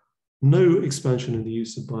 No expansion in the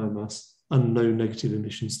use of biomass and no negative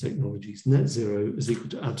emissions technologies. Net zero is equal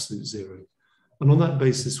to absolute zero. And on that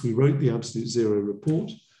basis, we wrote the Absolute Zero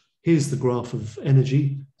report. Here's the graph of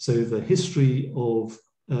energy. So the history of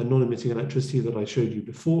non-emitting electricity that I showed you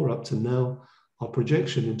before up to now, our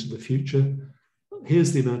projection into the future.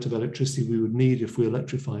 Here's the amount of electricity we would need if we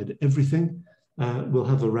electrified everything. We'll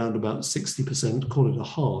have around about 60%, call it a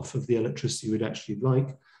half, of the electricity we'd actually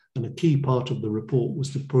like. And a key part of the report was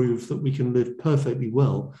to prove that we can live perfectly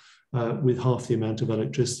well with half the amount of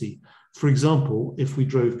electricity. For example, if we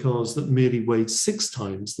drove cars that merely weighed 6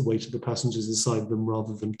 times the weight of the passengers inside them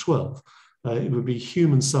rather than 12, it would be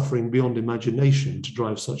human suffering beyond imagination to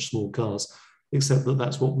drive such small cars, except that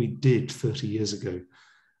that's what we did 30 years ago.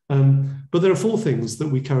 But there are 4 things that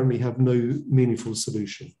we currently have no meaningful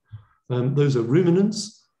solution. Those are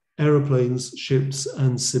ruminants, aeroplanes, ships,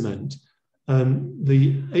 and cement.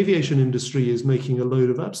 The aviation industry is making a load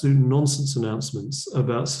of absolute nonsense announcements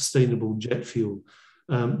about sustainable jet fuel,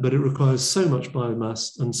 but it requires so much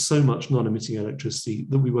biomass and so much non-emitting electricity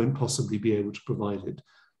that we won't possibly be able to provide it.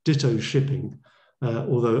 Ditto shipping,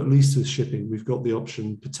 although at least with shipping, we've got the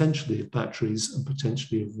option potentially of batteries and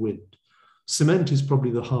potentially of wind. Cement is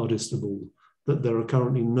probably the hardest of all, that there are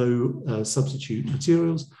currently no substitute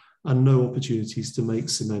materials and no opportunities to make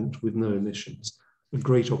cement with no emissions. A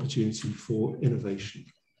great opportunity for innovation.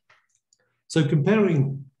 So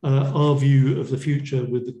comparing our view of the future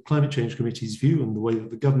with the Climate Change Committee's view and the way that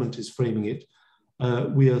the government is framing it,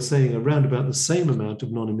 we are saying around about the same amount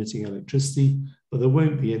of non-emitting electricity, but there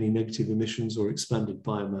won't be any negative emissions or expanded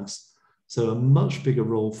biomass. So a much bigger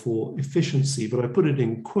role for efficiency, but I put it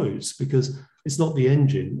in quotes because it's not the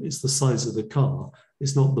engine, it's the size of the car.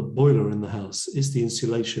 It's not the boiler in the house, it's the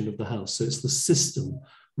insulation of the house. So it's the system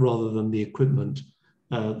rather than the equipment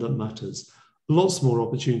that matters. Lots more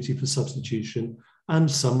opportunity for substitution and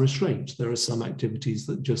some restraint. There are some activities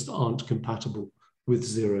that just aren't compatible with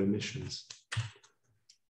zero emissions.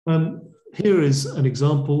 Here is an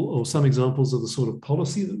example or some examples of the sort of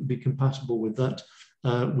policy that would be compatible with that.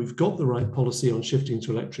 We've got the right policy on shifting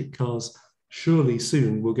to electric cars. Surely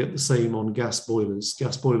soon we'll get the same on gas boilers.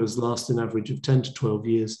 Gas boilers last an average of 10 to 12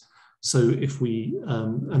 years. So if we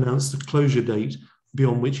announced a closure date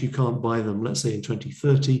beyond which you can't buy them, let's say in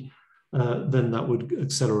 2030, then that would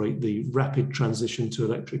accelerate the rapid transition to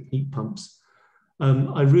electric heat pumps.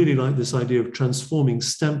 I really like this idea of transforming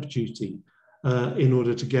stamp duty in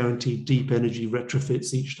order to guarantee deep energy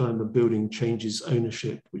retrofits each time a building changes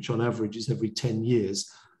ownership, which on average is every 10 years.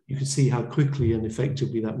 You can see how quickly and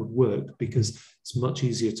effectively that would work because it's much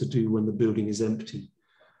easier to do when the building is empty,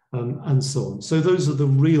 and so on. So those are the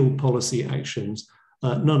real policy actions,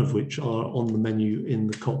 none of which are on the menu in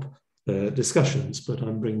the COP discussions, but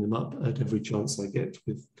I'm bringing them up at every chance I get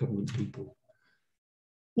with government people.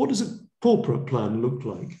 What does a corporate plan look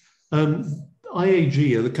like?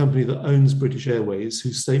 IAG are the company that owns British Airways,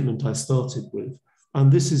 whose statement I started with,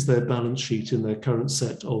 and this is their balance sheet in their current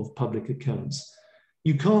set of public accounts.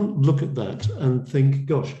 You can't look at that and think,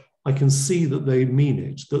 gosh, I can see that they mean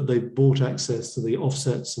it, that they've bought access to the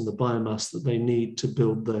offsets and the biomass that they need to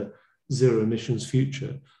build their zero emissions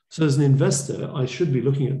future. So as an investor, I should be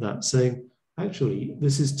looking at that saying, actually,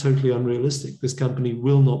 this is totally unrealistic. This company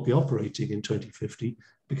will not be operating in 2050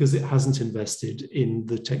 because it hasn't invested in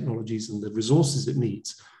the technologies and the resources it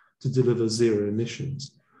needs to deliver zero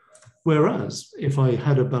emissions. Whereas if I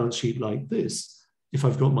had a balance sheet like this, if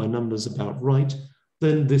I've got my numbers about right,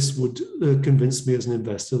 then this would convince me as an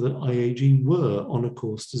investor that IAG were on a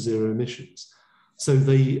course to zero emissions. So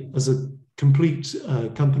they, as a complete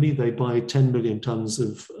company, they buy 10 million tons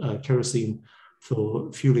of kerosene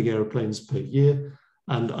for fueling aeroplanes per year.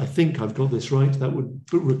 And I think I've got this right, that would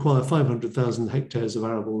require 500,000 hectares of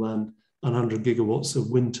arable land and 100 gigawatts of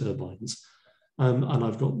wind turbines. And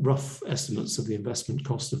I've got rough estimates of the investment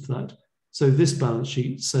cost of that. So this balance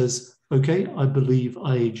sheet says, okay, I believe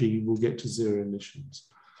IAG will get to zero emissions.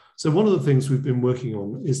 So one of the things we've been working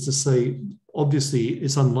on is to say, obviously,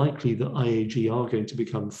 it's unlikely that IAG are going to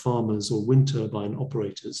become farmers or wind turbine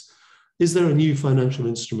operators. Is there a new financial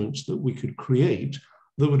instrument that we could create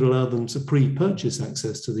that would allow them to pre-purchase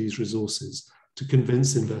access to these resources to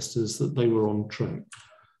convince investors that they were on track?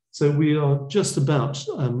 So we are just about,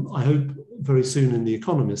 I hope very soon in The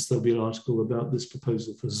Economist, there'll be an article about this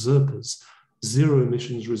proposal for ZERPAs, zero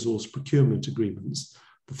emissions resource procurement agreements.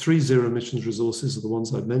 The three zero emissions resources are the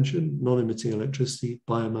ones I've mentioned: non-emitting electricity,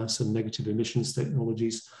 biomass, and negative emissions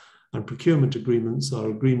technologies. And procurement agreements are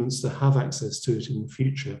agreements to have access to it in the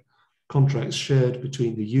future, contracts shared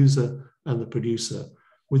between the user and the producer,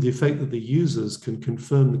 with the effect that the users can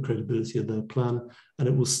confirm the credibility of their plan, and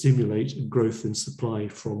it will stimulate growth in supply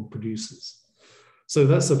from producers. So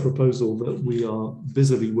that's a proposal that we are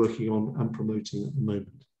busily working on and promoting at the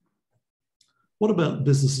moment. What about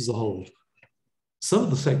business as a whole? Some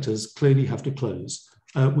of the sectors clearly have to close.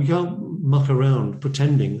 We can't muck around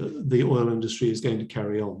pretending that the oil industry is going to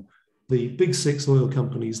carry on. The big 6 oil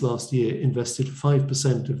companies last year invested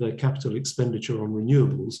 5% of their capital expenditure on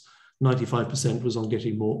renewables. 95% was on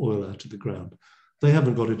getting more oil out of the ground. They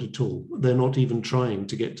haven't got it at all. They're not even trying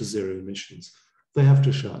to get to zero emissions. They have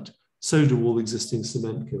to shut. So do all existing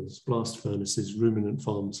cement kilns, blast furnaces, ruminant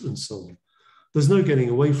farms, and so on. There's no getting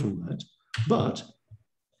away from that, but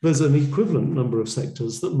there's an equivalent number of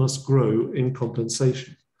sectors that must grow in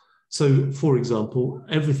compensation. So, for example,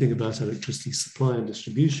 everything about electricity supply and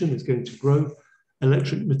distribution is going to grow.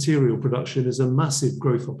 Electric material production is a massive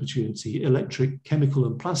growth opportunity. Electric, chemical,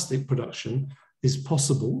 and plastic production is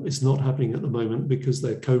possible. It's not happening at the moment because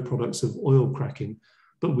they're co-products of oil cracking,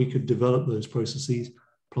 but we could develop those processes,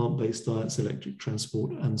 plant-based diets, electric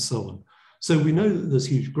transport, and so on. So we know that there's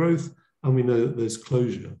huge growth and we know that there's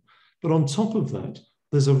closure. But on top of that,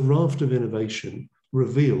 there's a raft of innovation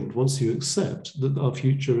revealed once you accept that our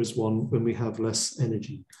future is one when we have less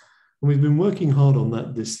energy. And we've been working hard on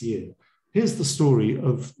that this year. Here's the story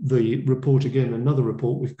of the report again, another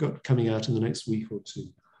report we've got coming out in the next week or two.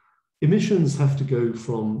 Emissions have to go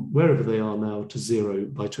from wherever they are now to zero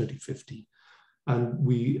by 2050. And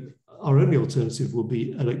our only alternative will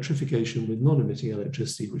be electrification with non-emitting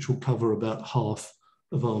electricity, which will cover about half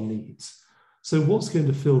of our needs. So what's going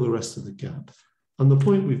to fill the rest of the gap? And the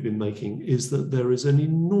point we've been making is that there is an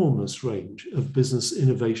enormous range of business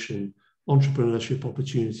innovation, entrepreneurship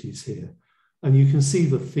opportunities here. And you can see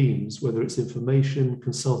the themes, whether it's information,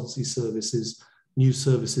 consultancy services, new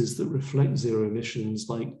services that reflect zero emissions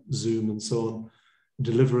like Zoom and so on,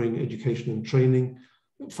 delivering education and training,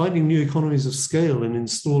 finding new economies of scale and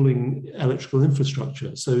installing electrical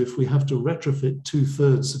infrastructure. So if we have to retrofit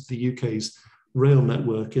 2/3 of the UK's rail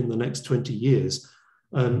network in the next 20 years,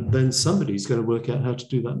 then somebody's going to work out how to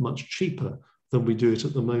do that much cheaper than we do it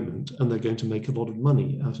at the moment, and they're going to make a lot of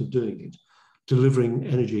money out of doing it. Delivering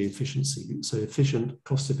energy efficiency, so efficient,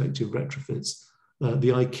 cost-effective retrofits. The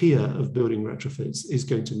IKEA of building retrofits is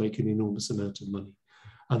going to make an enormous amount of money,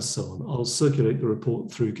 and so on. I'll circulate the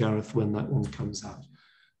report through Gareth when that one comes out.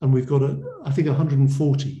 And we've got, I think,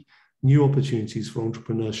 140 new opportunities for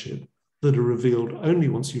entrepreneurship that are revealed only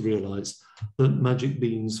once you realize that magic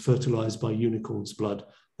beans fertilized by unicorn's blood,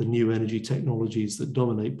 the new energy technologies that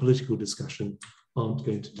dominate political discussion, aren't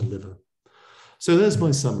going to deliver. So there's my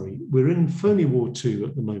summary. We're in phony war 2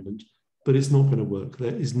 at the moment, but it's not going to work.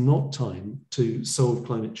 There is not time to solve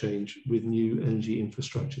climate change with new energy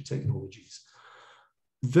infrastructure technologies.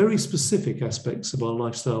 Very specific aspects of our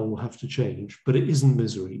lifestyle will have to change, but it isn't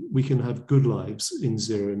misery. We can have good lives in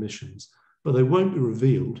zero emissions, but they won't be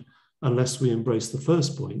revealed unless we embrace the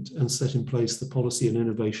first point and set in place the policy and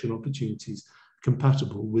innovation opportunities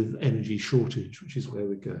compatible with energy shortage, which is where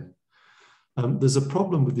we're going. There's a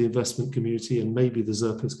problem with the investment community, and maybe the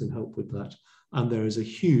ZERPAs can help with that. And there is a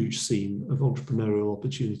huge scene of entrepreneurial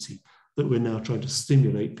opportunity that we're now trying to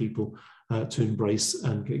stimulate people to embrace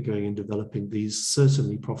and get going in developing these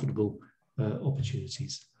certainly profitable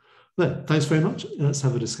opportunities. There, thanks very much. Let's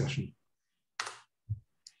have a discussion.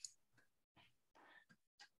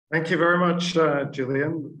 Thank you very much,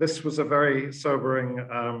 Julian. This was a very sobering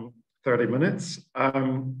 30 minutes.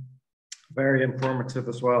 Very informative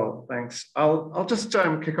as well. Thanks. I'll just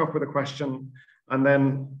kick off with a question and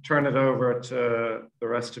then turn it over to the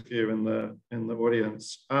rest of you in the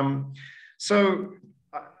audience. So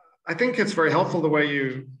I think it's very helpful the way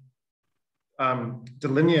you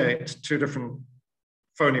delineate 2 different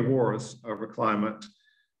phony wars over climate.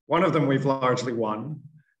 One of them we've largely won,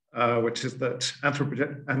 which is that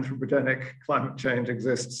anthropogenic climate change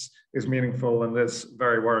exists, is meaningful, and is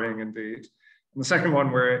very worrying indeed. And the second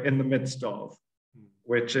one we're in the midst of,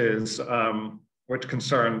 which is which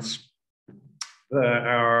concerns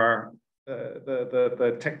the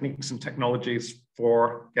techniques and technologies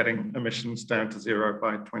for getting emissions down to zero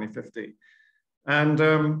by 2050.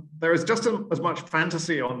 And there is just as much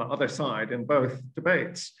fantasy on the other side in both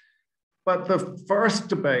debates. But the first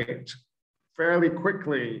debate fairly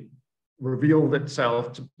quickly revealed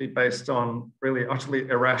itself to be based on really utterly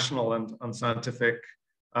irrational and unscientific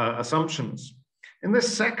assumptions. In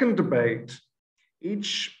this second debate,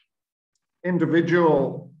 each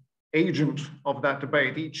individual agent of that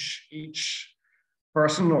debate, each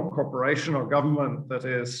person or corporation or government that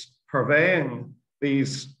is purveying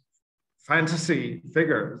these fantasy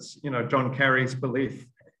figures, John Kerry's belief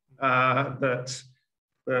that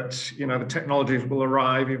the technologies will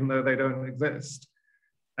arrive even though they don't exist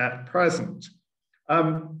at present.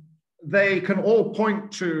 They can all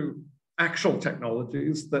point to actual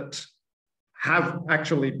technologies that have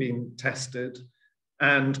actually been tested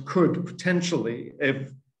and could potentially,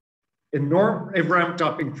 if ramped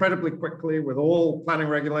up incredibly quickly with all planning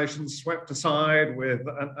regulations swept aside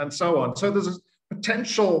and so on. So there's a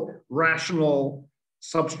potential rational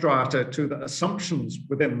substrata to the assumptions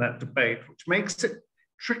within that debate, which makes it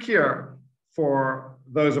trickier for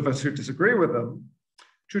those of us who disagree with them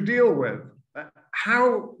to deal with.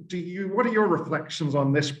 What are your reflections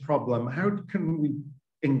on this problem? How can we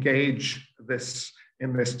engage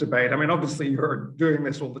in this debate? I mean, obviously you're doing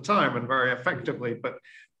this all the time and very effectively, but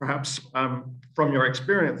perhaps from your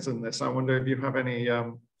experience in this, I wonder if you have any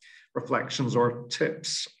reflections or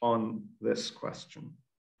tips on this question.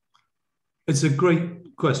 It's a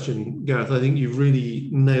great question, Gareth. I think you've really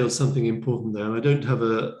nailed something important there. And I don't have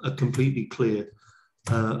a completely clear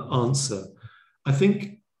answer. I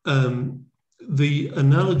think the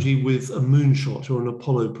analogy with a moonshot or an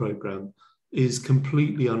Apollo program is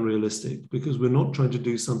completely unrealistic because we're not trying to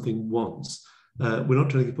do something once. We're not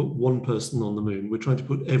trying to put one person on the moon. We're trying to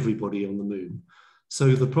put everybody on the moon.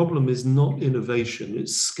 So the problem is not innovation,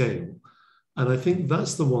 it's scale. And I think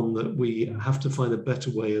that's the one that we have to find a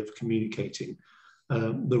better way of communicating,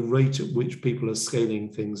 the rate at which people are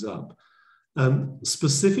scaling things up.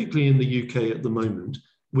 Specifically in the UK at the moment,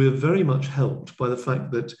 we're very much helped by the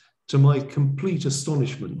fact that, to my complete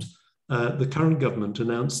astonishment, the current government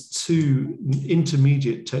announced 2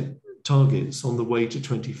 intermediate targets on the way to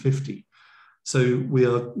 2050. So we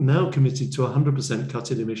are now committed to 100%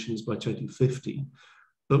 cut in emissions by 2050,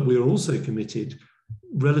 but we're also committed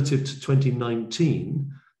relative to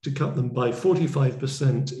 2019 to cut them by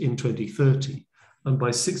 45% in 2030 and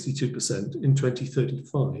by 62% in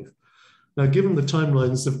 2035. Now, given the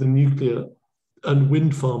timelines of the nuclear and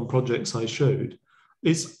wind farm projects I showed,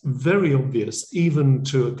 it's very obvious, even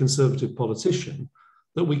to a conservative politician,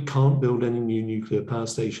 that we can't build any new nuclear power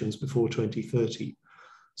stations before 2030.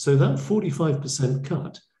 So that 45%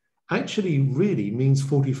 cut actually really means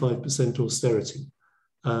 45% austerity,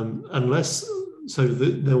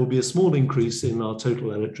 there will be a small increase in our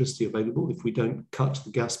total electricity available if we don't cut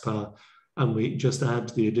the gas power and we just add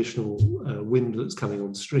the additional wind that's coming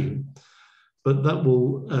on stream. But that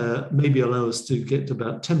will maybe allow us to get to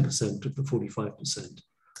about 10% of the 45%.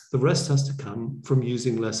 The rest has to come from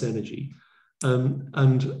using less energy.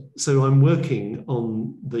 And so I'm working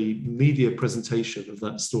on the media presentation of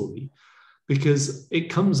that story because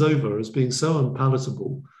it comes over as being so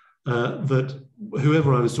unpalatable that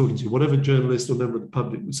whoever I was talking to, whatever journalist or member of the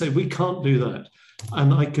public would say, we can't do that.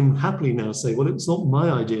 And I can happily now say, well, it's not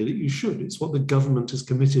my idea that you should. It's what the government has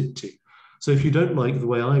committed to. So if you don't like the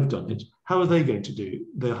way I've done it, how are they going to do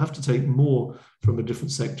it? They'll have to take more from a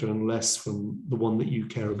different sector and less from the one that you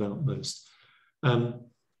care about most.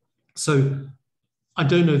 So I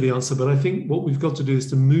don't know the answer, but I think what we've got to do is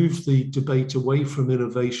to move the debate away from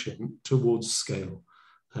innovation towards scale.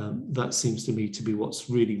 That seems to me to be what's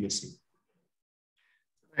really missing.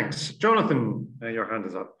 Thanks. Jonathan, your hand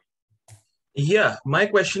is up. Yeah, my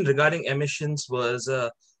question regarding emissions was,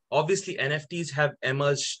 obviously NFTs have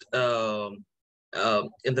emerged in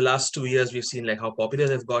the last 2 years. We've seen like how popular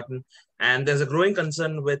they've gotten, and there's a growing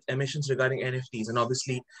concern with emissions regarding NFTs. And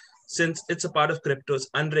obviously, since it's a part of crypto, it's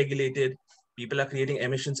unregulated, people are creating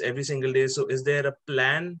emissions every single day. So is there a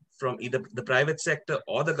plan from either the private sector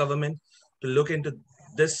or the government to look into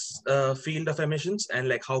this field of emissions, and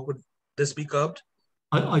like how could this be curbed?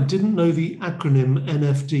 I didn't know the acronym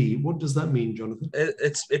NFT. What does that mean, Jonathan?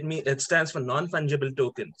 It stands for non-fungible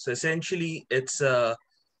token. So essentially, it's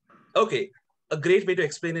okay. A great way to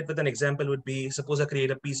explain it with an example would be: suppose I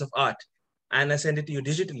create a piece of art and I send it to you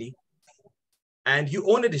digitally, and you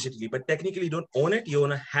own it digitally, but technically you don't own it. You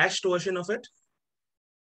own a hashed version of it.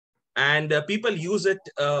 And people use it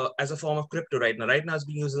as a form of crypto right now. Right now it's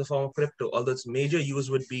being used as a form of crypto, although its major use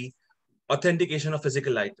would be authentication of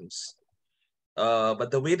physical items.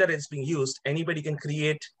 But the way that it's being used, anybody can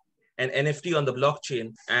create an NFT on the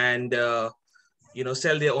blockchain and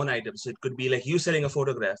sell their own items. So it could be like you selling a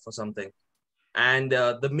photograph or something. And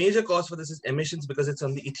the major cause for this is emissions because it's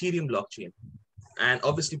on the Ethereum blockchain. And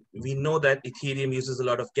obviously, we know that Ethereum uses a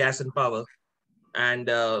lot of gas and power, and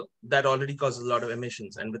that already causes a lot of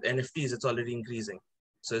emissions. And with NFTs, it's already increasing.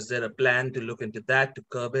 So is there a plan to look into that to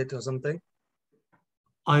curb it or something?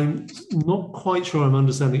 I'm not quite sure I'm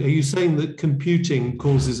understanding. Are you saying that computing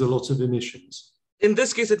causes a lot of emissions? In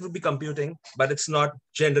this case, it would be computing, but it's not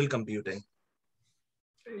general computing.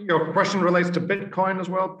 Your question relates to Bitcoin as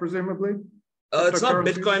well, presumably? It's not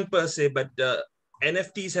Bitcoin per se, but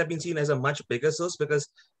NFTs have been seen as a much bigger source because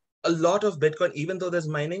a lot of Bitcoin, even though there's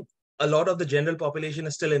mining, a lot of the general population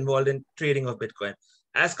is still involved in trading of Bitcoin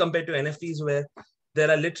as compared to NFTs where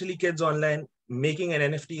there are literally kids online making an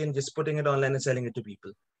NFT and just putting it online and selling it to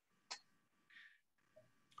people.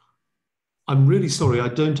 I'm really sorry, I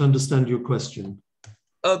don't understand your question.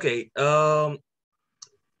 Okay.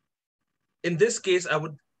 In this case, I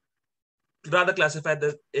would rather classify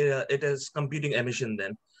that it as computing emission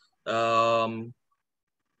then.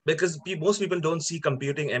 Because most people don't see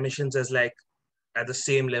computing emissions as like at the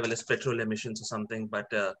same level as petrol emissions or something, but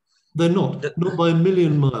they're not by a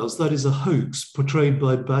million miles. That is a hoax portrayed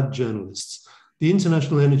by bad journalists. The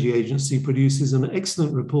International Energy Agency produces an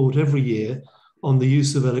excellent report every year on the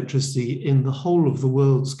use of electricity in the whole of the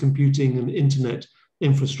world's computing and internet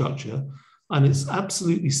infrastructure, and it's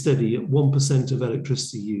absolutely steady at 1% of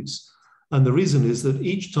electricity use. And the reason is that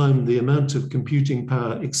each time the amount of computing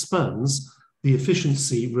power expands, the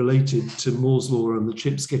efficiency related to Moore's law and the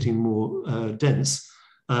chips getting more dense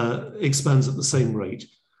expands at the same rate.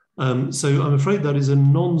 So I'm afraid that is a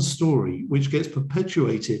non-story which gets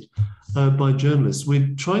perpetuated by journalists.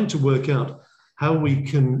 We're trying to work out how we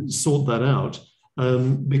can sort that out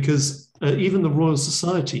because even the Royal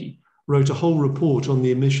Society wrote a whole report on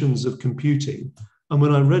the emissions of computing. And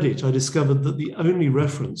when I read it, I discovered that the only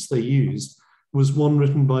reference they used was one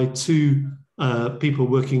written by two people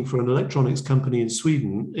working for an electronics company in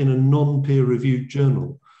Sweden in a non-peer-reviewed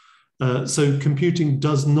journal. So computing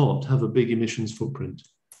does not have a big emissions footprint.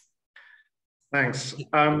 Thanks.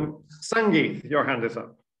 Sangeet, your hand is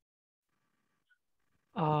up.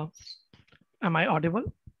 Am I audible?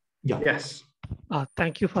 Yeah. Yes.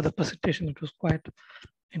 Thank you for the presentation. It was quite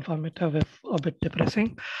informative, if a bit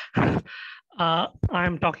depressing.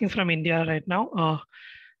 I'm talking from India right now.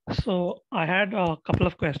 So I had a couple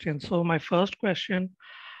of questions. So my first question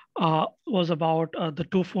was about the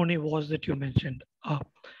two phony wars that you mentioned.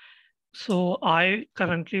 So I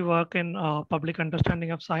currently work in public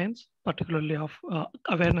understanding of science, particularly of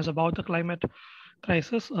awareness about the climate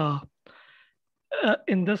crisis.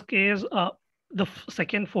 In this case, the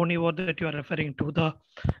second phony word that you are referring to, the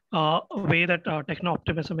way that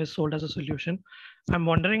techno-optimism is sold as a solution, I'm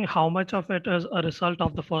wondering how much of it is a result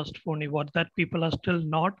of the first phony word, that people are still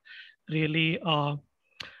not really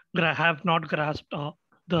have not grasped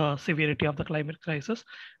the severity of the climate crisis.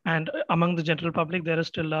 And among the general public, there is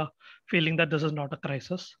still a feeling that this is not a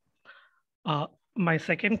crisis. My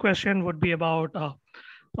second question would be about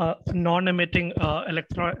non-emitting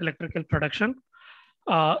electrical production.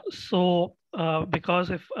 Because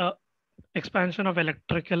if expansion of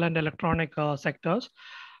electrical and electronic sectors,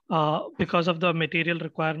 because of the material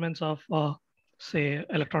requirements of, say,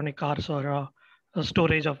 electronic cars or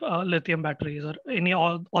storage of lithium batteries or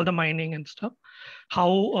all the mining and stuff,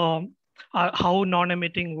 how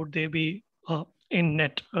non-emitting would they be in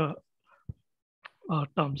net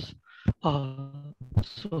terms?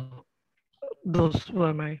 So those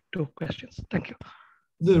were my two questions. Thank you.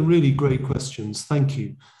 They're really great questions. Thank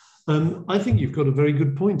you. I think you've got a very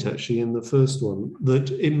good point, actually, in the first one,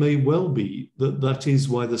 that it may well be that that is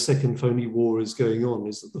why the second phony war is going on,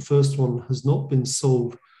 is that the first one has not been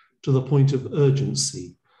solved to the point of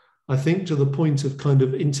urgency. I think to the point of kind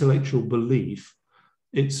of intellectual belief,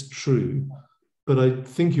 it's true, but I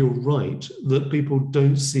think you're right that people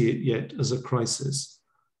don't see it yet as a crisis.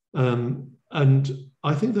 And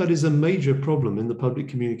I think that is a major problem in the public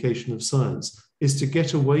communication of science, is to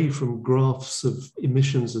get away from graphs of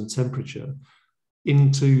emissions and temperature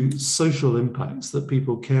into social impacts that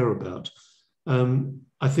people care about.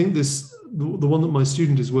 I think the one that my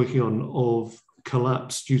student is working on of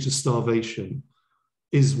collapse due to starvation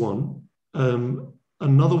is one.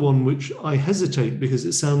 Another one which I hesitate because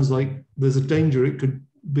it sounds like there's a danger it could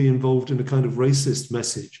be involved in a kind of racist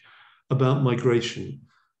message about migration.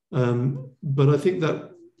 But I think that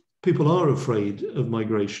people are afraid of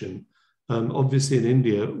migration. Obviously in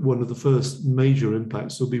India, one of the first major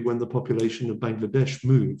impacts will be when the population of Bangladesh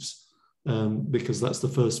moves, because that's the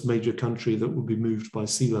first major country that will be moved by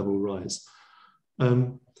sea level rise.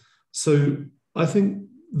 So I think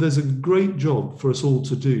there's a great job for us all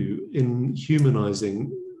to do in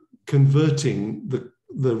humanizing, converting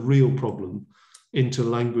the real problem into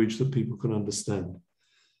language that people can understand.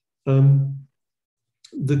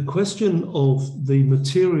 The question of the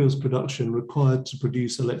materials production required to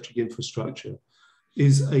produce electric infrastructure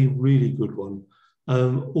is a really good one.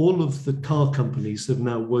 All of the car companies have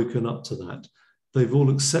now woken up to that. They've all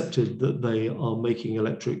accepted that they are making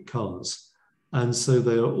electric cars. And so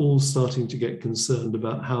they are all starting to get concerned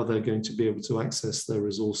about how they're going to be able to access their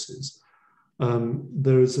resources.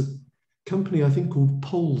 There is a company, I think, called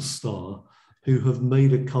Polestar, who have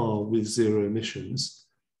made a car with zero emissions.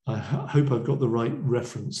 I hope I've got the right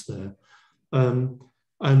reference there.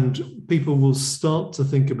 And people will start to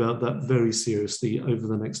think about that very seriously over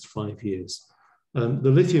the next 5 years. The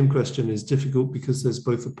lithium question is difficult because there's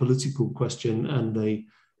both a political question and a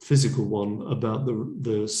physical one about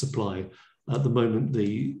the supply. At the moment,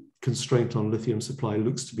 the constraint on lithium supply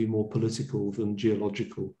looks to be more political than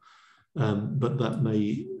geological, but that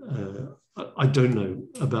may, I don't know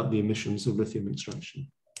about the emissions of lithium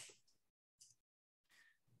extraction.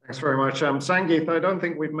 Thanks very much. Sangeeth, I don't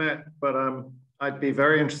think we've met, but I'd be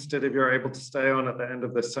very interested if you're able to stay on at the end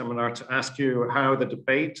of this seminar to ask you how the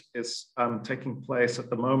debate is taking place at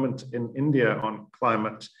the moment in India on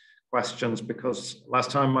climate questions, because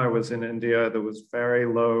last time I was in India, there was very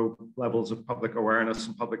low levels of public awareness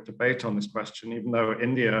and public debate on this question, even though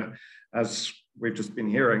India, as we've just been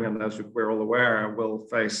hearing and as we're all aware, will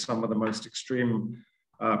face some of the most extreme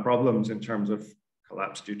problems in terms of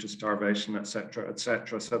collapse due to starvation, et cetera, et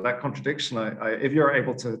cetera. So that contradiction, if you're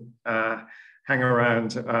able to hang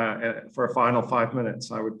around for a final 5 minutes,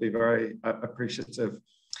 I would be very appreciative.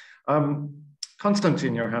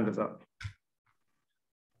 Konstantin, your hand is up.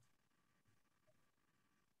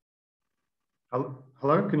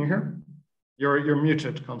 Hello, can you hear? You're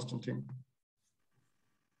muted, Konstantin.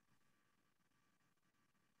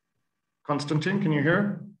 Konstantin, can you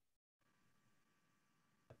hear?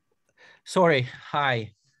 Sorry,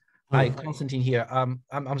 hi. Hi, Konstantin here.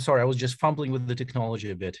 I'm sorry, I was just fumbling with the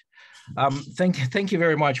technology a bit. Thank you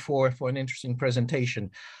very much for an interesting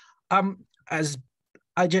presentation. As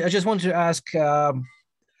I just wanted to ask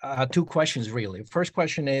two questions really. First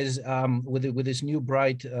question is with this new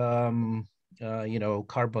bright,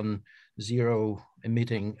 carbon zero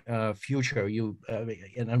emitting future,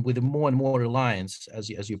 and with more and more reliance,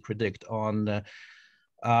 as you predict, on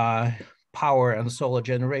power and solar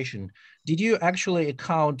generation. Did you actually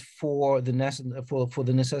account for the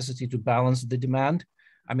necessity to balance the demand?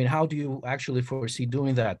 I mean, how do you actually foresee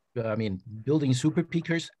doing that? I mean, building super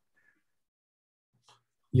peakers?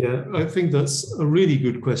 Yeah, I think that's a really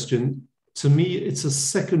good question. To me, it's a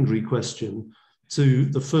secondary question to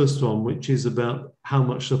the first one, which is about how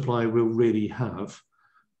much supply we'll really have.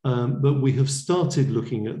 But we have started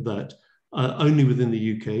looking at that only within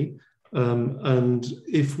the UK. And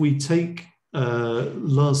if we take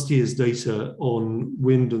last year's data on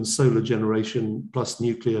wind and solar generation plus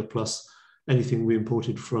nuclear plus anything we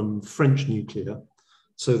imported from French nuclear,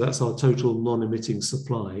 so that's our total non-emitting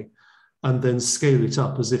supply, and then scale it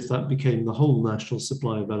up as if that became the whole national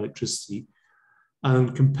supply of electricity,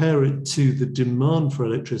 and compare it to the demand for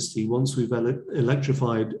electricity once we've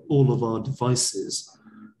electrified all of our devices,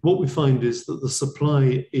 what we find is that the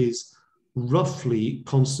supply is roughly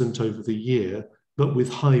constant over the year, but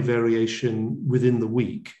with high variation within the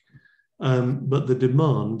week. But the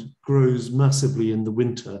demand grows massively in the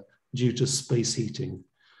winter due to space heating.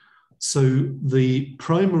 So the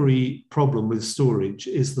primary problem with storage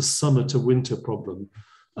is the summer to winter problem.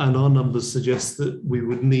 And our numbers suggest that we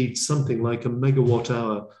would need something like a megawatt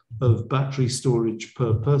hour of battery storage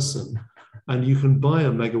per person. And you can buy a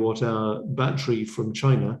megawatt hour battery from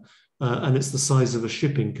China, and it's the size of a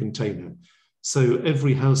shipping container. So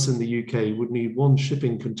every house in the UK would need 1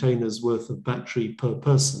 shipping container's worth of battery per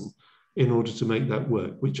person in order to make that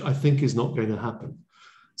work, which I think is not going to happen.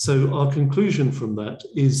 So our conclusion from that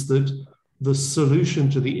is that the solution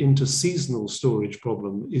to the interseasonal storage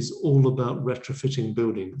problem is all about retrofitting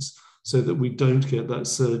buildings so that we don't get that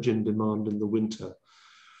surge in demand in the winter.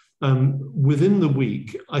 Within the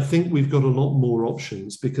week, I think we've got a lot more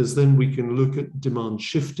options, because then we can look at demand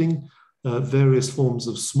shifting, various forms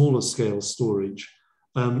of smaller scale storage,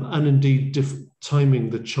 and indeed timing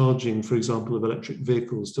the charging, for example, of electric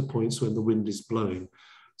vehicles to points when the wind is blowing.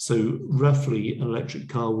 So roughly an electric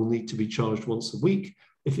car will need to be charged once a week,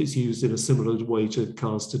 if it's used in a similar way to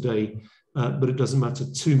cars today, but it doesn't matter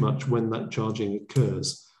too much when that charging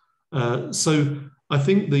occurs. So I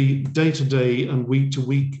think the day-to-day and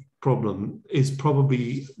week-to-week problem is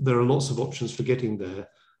probably, there are lots of options for getting there,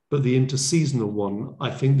 but the interseasonal one,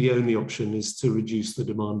 I think the only option is to reduce the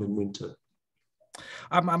demand in winter.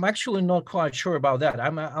 I'm actually not quite sure about that.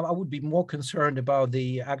 I would be more concerned about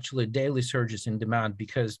the actually daily surges in demand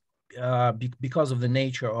because of the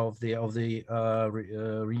nature of the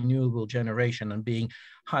renewable generation and being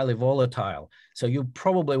highly volatile. So you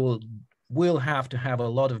probably will have to have a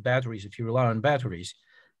lot of batteries if you rely on batteries.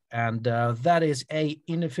 And that is A,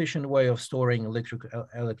 inefficient way of storing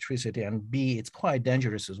electricity, and B, it's quite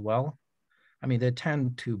dangerous as well. I mean, they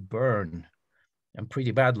tend to burn and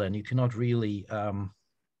pretty badly, and you cannot really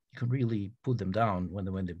you can really put them down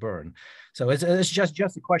when they burn. So it's just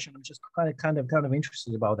a question. I'm just kind of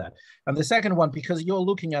interested about that. And the second one, because you're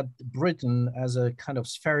looking at Britain as a kind of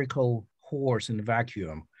spherical horse in a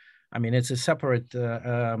vacuum. I mean, it's a separate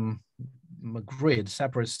grid,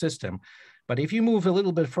 separate system. But if you move a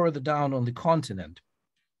little bit further down on the continent,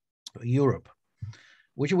 Europe,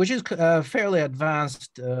 which is a fairly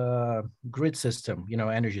advanced grid system,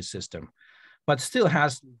 energy system, but still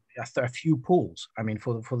has a few pools. I mean,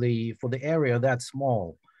 for the area that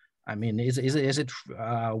small, I mean, is it?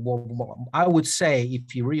 Well, I would say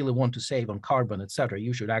if you really want to save on carbon, etc.,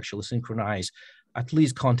 you should actually synchronize at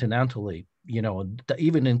least continentally.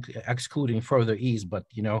 Even excluding further east, but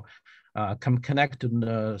connect to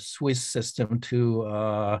the Swiss system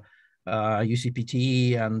to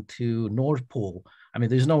UCPT and to Nord Pool. I mean,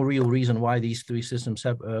 there's no real reason why these three systems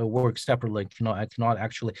work separately. Cannot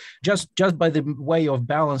actually, just by the way of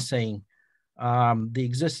balancing the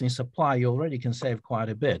existing supply, you already can save quite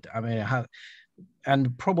a bit. I mean,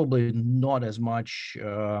 and probably not as much,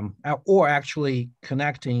 or actually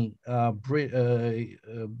connecting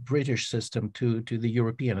British system to the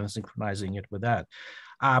European and synchronizing it with that.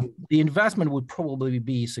 The investment would probably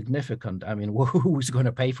be significant. I mean, who's going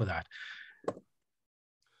to pay for that?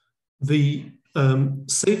 The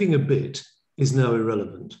saving a bit is now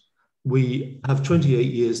irrelevant. We have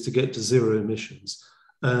 28 years to get to zero emissions.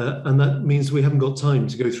 And that means we haven't got time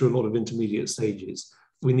to go through a lot of intermediate stages.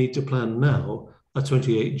 We need to plan now a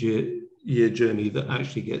 28-year journey that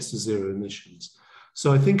actually gets to zero emissions.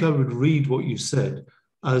 So I think I would read what you said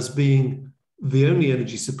as being the only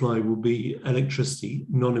energy supply will be electricity,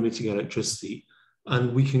 non-emitting electricity,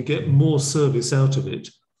 and we can get more service out of it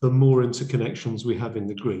the more interconnections we have in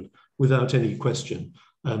the grid, without any question,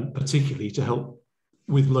 particularly to help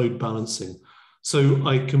with load balancing. So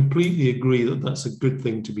I completely agree that that's a good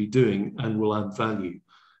thing to be doing and will add value.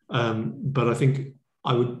 But I think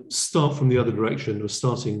I would start from the other direction of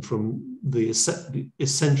starting from the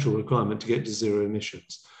essential requirement to get to zero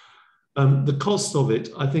emissions. The cost of it,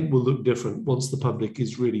 I think, will look different once the public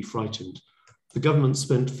is really frightened. The government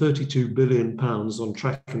spent £32 billion on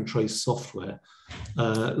track and trace software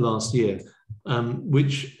last year,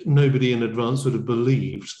 which nobody in advance would have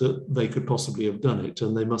believed that they could possibly have done it.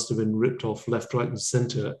 And they must have been ripped off left, right, and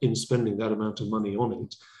centre in spending that amount of money on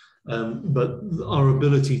it. But our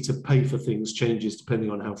ability to pay for things changes depending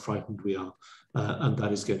on how frightened we are. And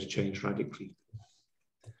that is going to change radically.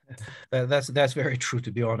 That's very true,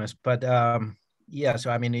 to be honest. But yeah, so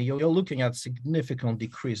I mean, you're looking at significant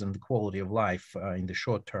decrease in the quality of life in the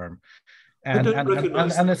short term, and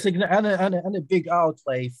a big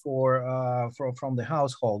outlay from the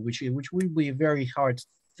household, which will be a very hard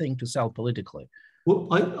thing to sell politically. Well,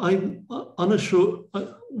 I'm unsure.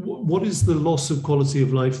 What is the loss of quality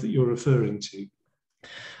of life that you're referring to?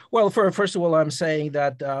 Well, first of all, I'm saying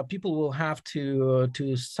that people will have to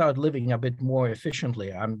start living a bit more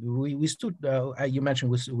efficiently. You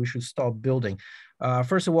mentioned we should stop building.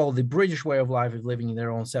 First of all, the British way of life of living in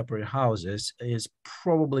their own separate houses is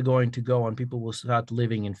probably going to go on. People will start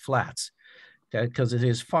living in flats, because it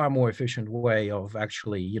is far more efficient way of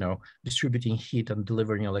actually, distributing heat and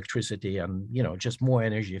delivering electricity, and just more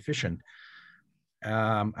energy efficient.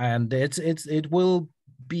 And it will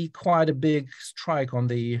be quite a big strike on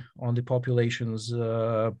the population's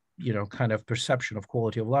kind of perception of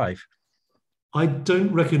quality of life. I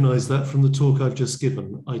don't recognize that from the talk I've just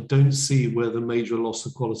given. I don't see where the major loss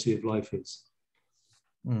of quality of life is.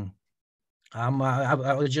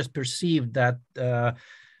 I just perceived that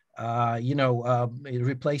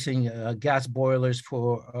replacing gas boilers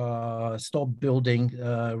for stop building,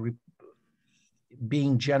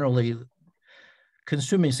 being generally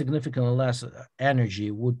consuming significantly less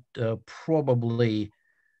energy would probably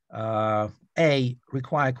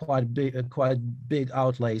require quite big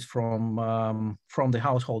outlays from the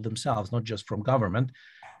household themselves, not just from government.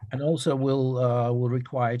 and also will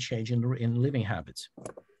require change in living habits.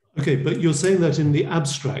 Okay, but you're saying that in the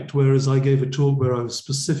abstract, whereas I gave a talk where I was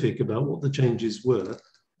specific about what the changes were,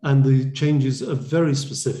 and the changes are very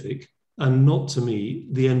specific and not, to me,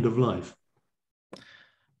 the end of life.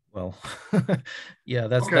 Well, yeah,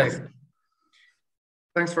 that's okay. that's.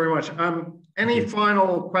 Thanks very much. Any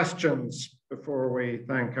final questions before we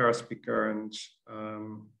thank our speaker and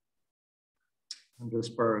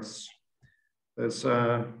disperse? There's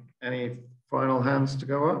any final hands to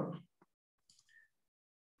go up?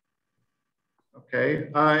 Okay.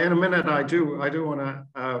 In a minute, I do want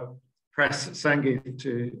to press Sangeet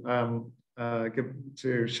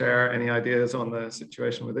to share any ideas on the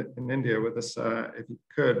situation in India with us, if you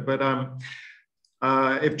could. But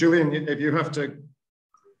if Julian, if you have to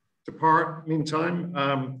depart meantime,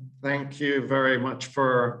 thank you very much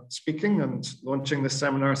for speaking and launching this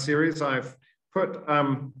seminar series. I've put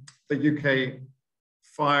the UK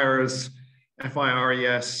FIRES,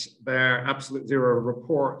 FIRES, their Absolute Zero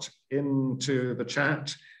report into the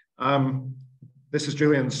chat. This is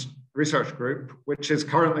Julian's research group, which is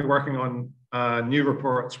currently working on new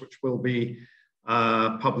reports, which will be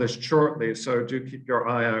published shortly. So do keep your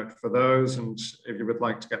eye out for those. And if you would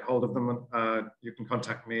like to get hold of them, you can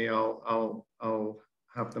contact me. I'll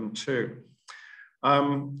have them too.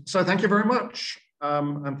 So thank you very much.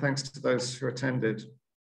 And thanks to those who attended.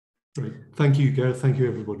 Great. Thank you, Gareth. Thank you,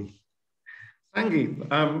 everybody.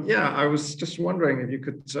 Sangeet, yeah, I was just wondering if you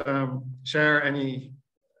could share any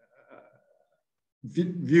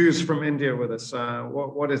views from India with us.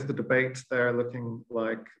 What is the debate there looking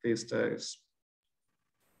like these days?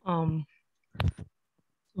 So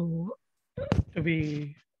to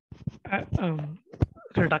be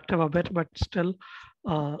reductive a bit, but still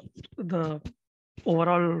the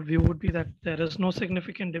overall view would be that there is no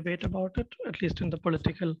significant debate about it, at least in the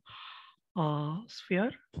political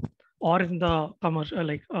sphere or in the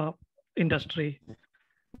commercial, industry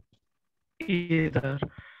either.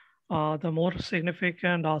 The more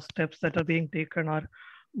significant steps that are being taken are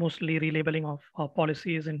mostly relabeling of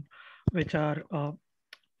policies in which are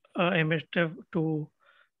emissive to,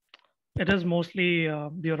 it is mostly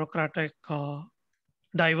bureaucratic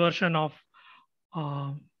diversion of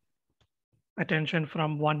attention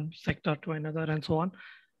from one sector to another and so on.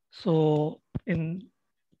 So in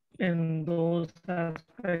those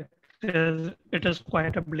aspects, it is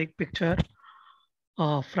quite a bleak picture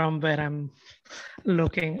from where I'm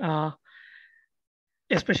looking,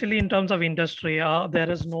 especially in terms of industry.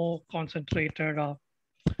 There is no concentrated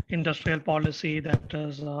industrial policy that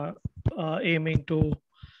is aiming to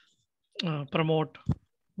promote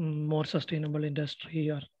more sustainable industry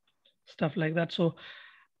or stuff like that. So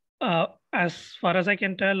as far as I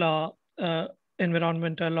can tell,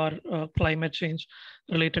 environmental or climate change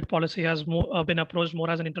related policy has been approached more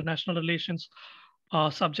as an international relations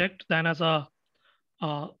subject than as a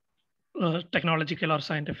technological or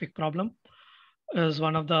scientific problem, is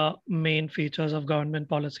one of the main features of government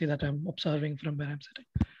policy that I'm observing from where I'm sitting.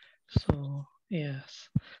 So yes,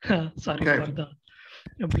 sorry for the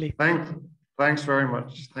oblique. Thanks very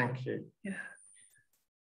much. Thank you. Yeah.